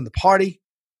mind's on the party.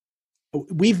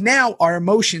 Our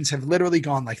emotions have literally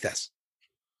gone like this.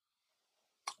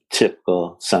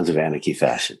 Typical Sons of Anarchy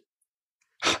fashion.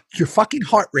 Your fucking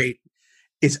heart rate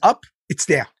is up, it's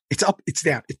down. It's up, it's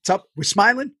down. It's up. We're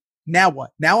smiling. Now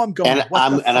what? Now I'm going.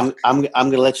 I'm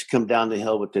going to let you come down the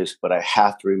hill with this, but I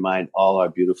have to remind all our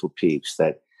beautiful peeps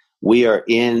that we are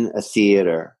in a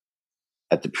theater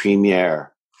at the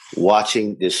premiere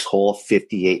watching this whole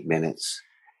 58 minutes.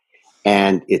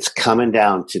 And it's coming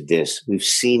down to this. We've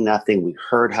seen nothing. We've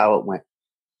heard how it went.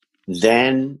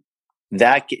 Then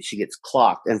she gets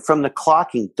clocked. And from the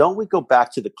clocking, don't we go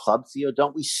back to the club, Theo?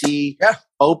 Don't we see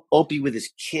Opie with his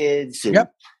kids? And,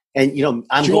 and you know,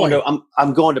 I'm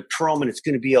going to prom, and it's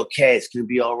going to be okay. It's going to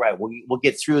be all right. We'll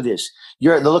get through this.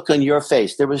 The look on your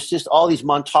face. There was just all these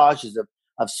montages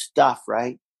of stuff,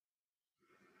 right?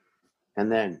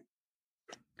 And then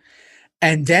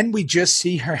we just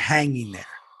see her hanging there.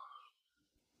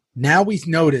 Now we've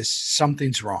noticed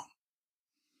something's wrong.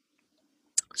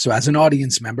 So as an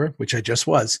audience member, which I just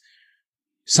was,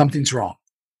 something's wrong.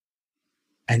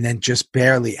 And then just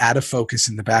barely out of focus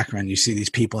in the background, you see these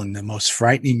people in the most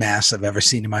frightening mass I've ever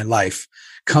seen in my life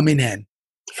coming in.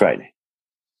 Frightening.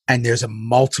 And there's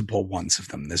multiple ones of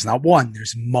them. There's not one,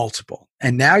 there's multiple.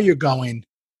 And now you're going,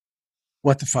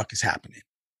 what the fuck is happening?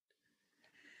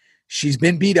 She's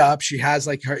been beat up. She has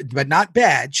but not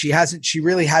bad. She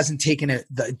really hasn't taken it.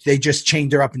 They just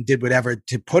chained her up and did whatever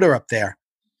to put her up there.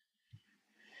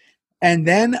 And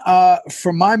then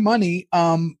for my money,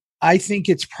 I think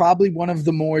it's probably one of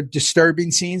the more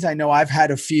disturbing scenes. I know I've had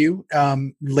a few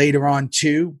later on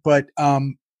too, but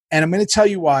and I'm going to tell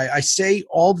you why. I say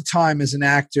all the time as an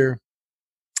actor,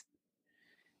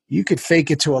 you could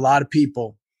fake it to a lot of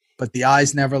people, but the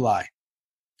eyes never lie.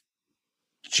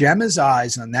 Gemma's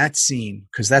eyes on that scene,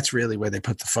 because that's really where they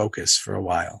put the focus for a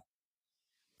while.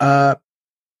 I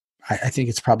think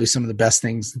it's probably some of the best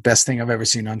thing I've ever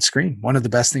seen on screen. One of the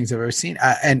best things I've ever seen.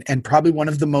 And probably one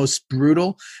of the most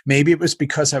brutal. Maybe it was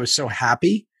because I was so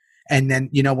happy. And then,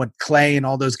 you know, when Clay and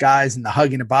all those guys and the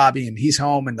hugging of Bobby and he's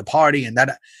home and the party and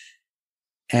that.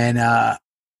 And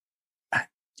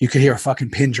you could hear a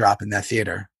fucking pin drop in that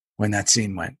theater when that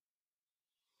scene went.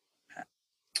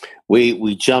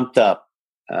 We jumped up.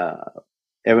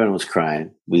 Everyone was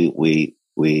crying. The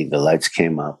lights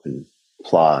came up and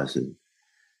applause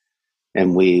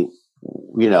and we,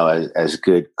 you know, as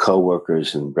good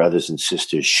coworkers and brothers and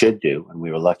sisters should do. And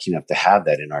we were lucky enough to have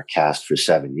that in our cast for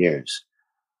 7 years.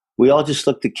 We all just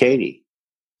looked at Katie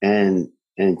and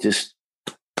just,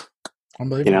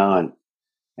 you know,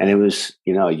 and it was,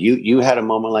 you know, you had a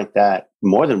moment like that,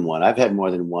 more than one. I've had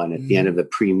more than one at the end of the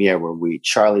premiere where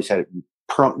Charlie's had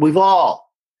we've all.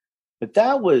 But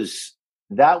that was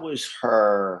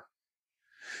her.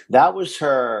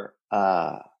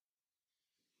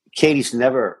 Katie's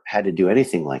never had to do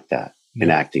anything like that in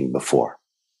acting before.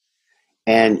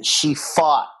 And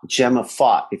Gemma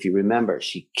fought, if you remember,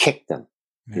 she kicked them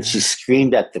and she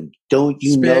screamed at them. Don't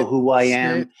you know who I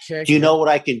am? Do you know what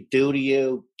I can do to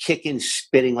you? Kicking,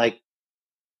 spitting, like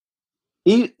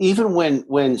even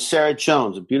when Sarah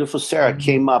Jones, a beautiful Sarah,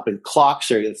 came up and clocks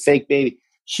her, the fake baby,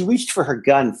 she reached for her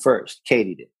gun first.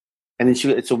 Katie did. And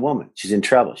then it's a woman. She's in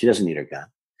trouble. She doesn't need her gun.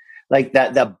 Like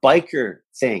that biker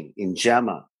thing in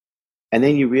Gemma. And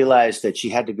then you realize that she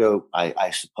had to go,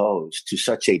 I suppose, to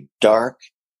such a dark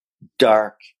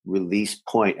release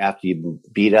point after you've been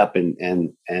beat up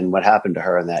and what happened to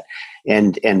her in that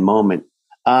end moment.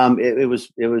 It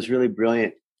was really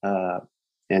brilliant.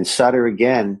 And Sutter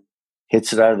again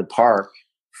hits it out of the park.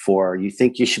 For you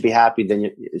think you should be happy, then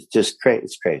it's just crazy.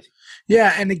 It's crazy.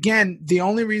 Yeah, and again, the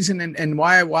only reason and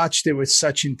why I watched it with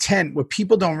such intent, what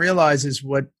people don't realize is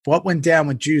what went down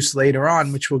with Juice later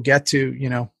on, which we'll get to. You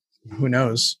know, who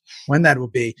knows when that will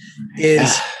be?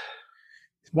 Is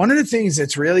one of the things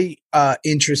that's really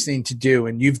interesting to do,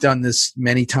 and you've done this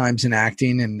many times in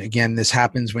acting, and again, this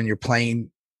happens when you're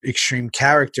playing extreme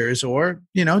characters, or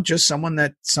you know, just someone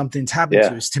that something's happened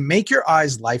to, is to make your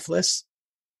eyes lifeless.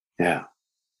 Yeah.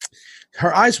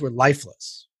 Her eyes were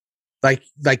lifeless. Like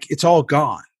it's all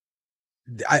gone.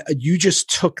 you just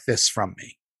took this from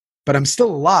me, but I'm still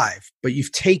alive, but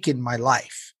you've taken my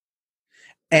life.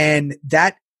 And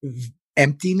that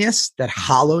emptiness, that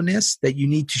hollowness that you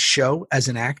need to show as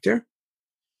an actor,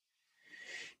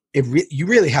 you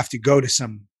really have to go to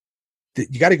some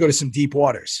deep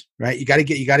waters, right? You got to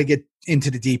get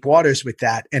into the deep waters with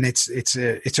that. And it's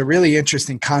a really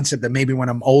interesting concept that maybe when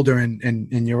I'm older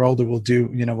and you're older, we'll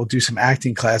do some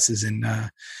acting classes in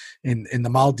the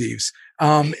Maldives.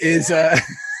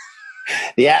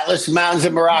 The Atlas Mountains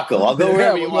of Morocco. I'll go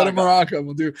wherever you want to go. Morocco.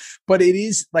 We'll do. But it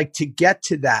is like, to get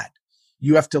to that,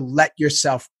 you have to let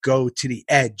yourself go to the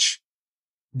edge,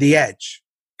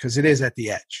 because it is at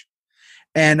the edge.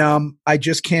 And I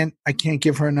can't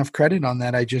give her enough credit on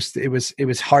that. It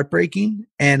was heartbreaking.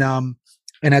 And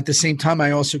at the same time,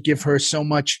 I also give her so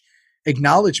much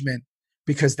acknowledgement,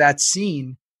 because that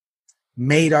scene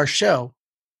made our show,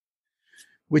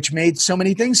 which made so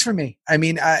many things for me. I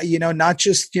mean, not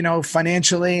just,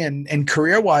 financially and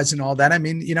career-wise and all that. I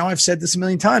mean, I've said this a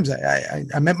million times.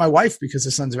 I met my wife because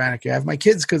of Sons of Anarchy. I have my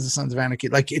kids because of Sons of Anarchy.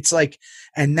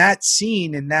 And that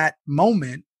scene in that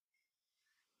moment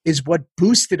is what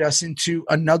boosted us into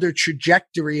another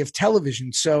trajectory of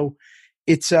television. So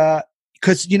it's,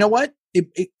 because you know what?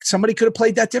 Somebody could have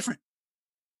played that different.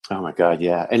 Oh my God.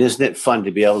 Yeah. And isn't it fun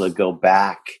to be able to go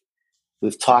back?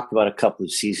 We've talked about a couple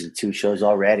of season 2 shows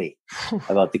already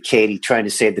about the Katie trying to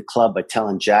save the club by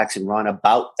telling Jackson Ron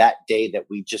about that day that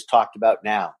we just talked about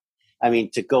now. I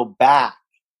mean, to go back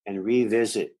and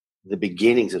revisit the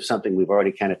beginnings of something we've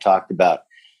already kind of talked about,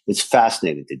 it's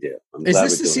fascinating to do. Is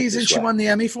this the season she won the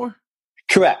Emmy for?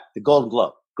 Correct. The Golden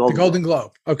Globe. Golden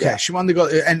Globe. Okay. Yeah. She won the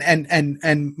gold,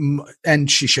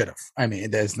 and she should have. I mean,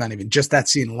 there's not even just that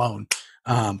scene alone.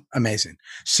 Amazing.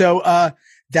 So,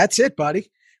 that's it,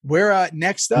 buddy. We're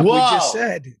next up. Whoa. We just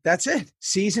said that's it.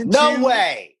 Season 2. No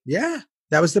way. Yeah,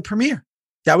 that was the premiere.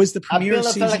 Of season 2.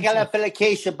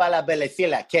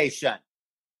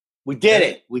 We did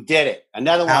it.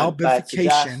 Another one bites the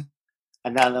dust. Albification.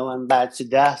 Another one bites the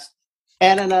dust.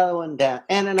 And another one down.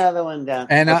 And another one down.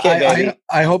 And okay,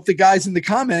 I hope the guys in the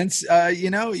comments,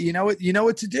 you know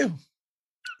what to do.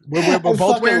 We're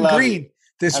both wearing green.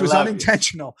 This was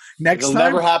unintentional. Next It'll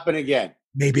time, never happen again.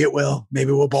 Maybe it will.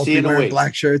 Maybe we'll both be wearing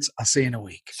black shirts. I'll see you in a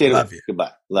week. Love you.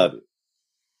 Goodbye. Love you.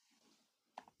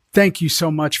 Thank you so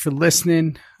much for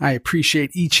listening. I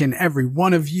appreciate each and every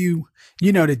one of you.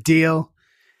 You know the deal.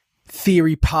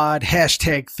 Theory Pod,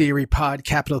 #Theory Pod,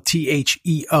 capital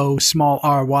THEO, small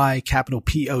RY, capital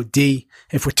POD.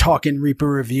 If we're talking Reaper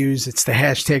Reviews, it's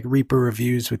the #Reaper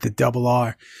Reviews with the double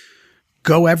R.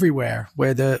 Go everywhere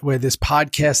where this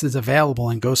podcast is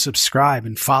available and go subscribe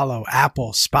and follow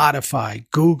Apple, Spotify,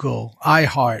 Google,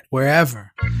 iHeart,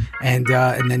 wherever. And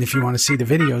then if you want to see the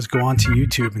videos, go on to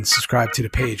YouTube and subscribe to the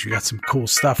page. We got some cool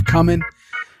stuff coming.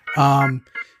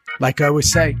 Like I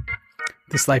always say,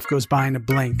 this life goes by in a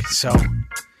blink. So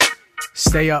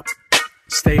stay up,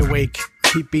 stay awake,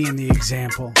 keep being the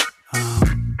example.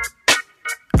 And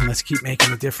let's keep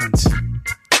making a difference.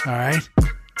 All right?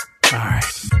 All right.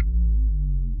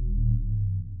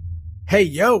 Hey,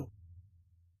 yo,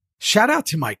 shout out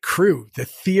to my crew, the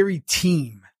Theory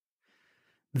team,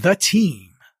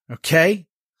 okay?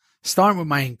 Starting with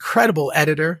my incredible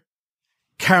editor,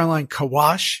 Caroline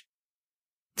Kawash,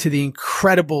 to the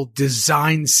incredible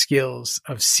design skills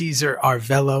of Cesar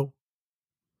Arvello,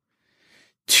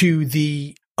 to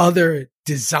the other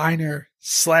designer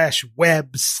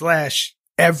 /web/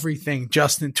 everything,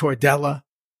 Justin Tordella.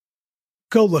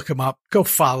 Go look them up, go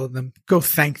follow them, go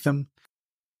thank them.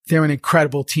 They're an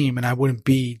incredible team, and I wouldn't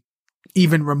be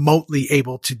even remotely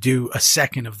able to do a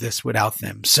second of this without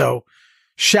them. So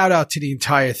shout out to the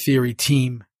entire Theory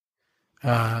team,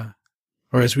 or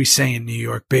as we say in New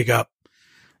York, big up.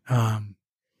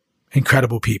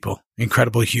 Incredible people,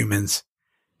 incredible humans,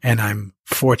 and I'm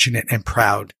fortunate and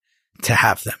proud to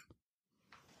have them.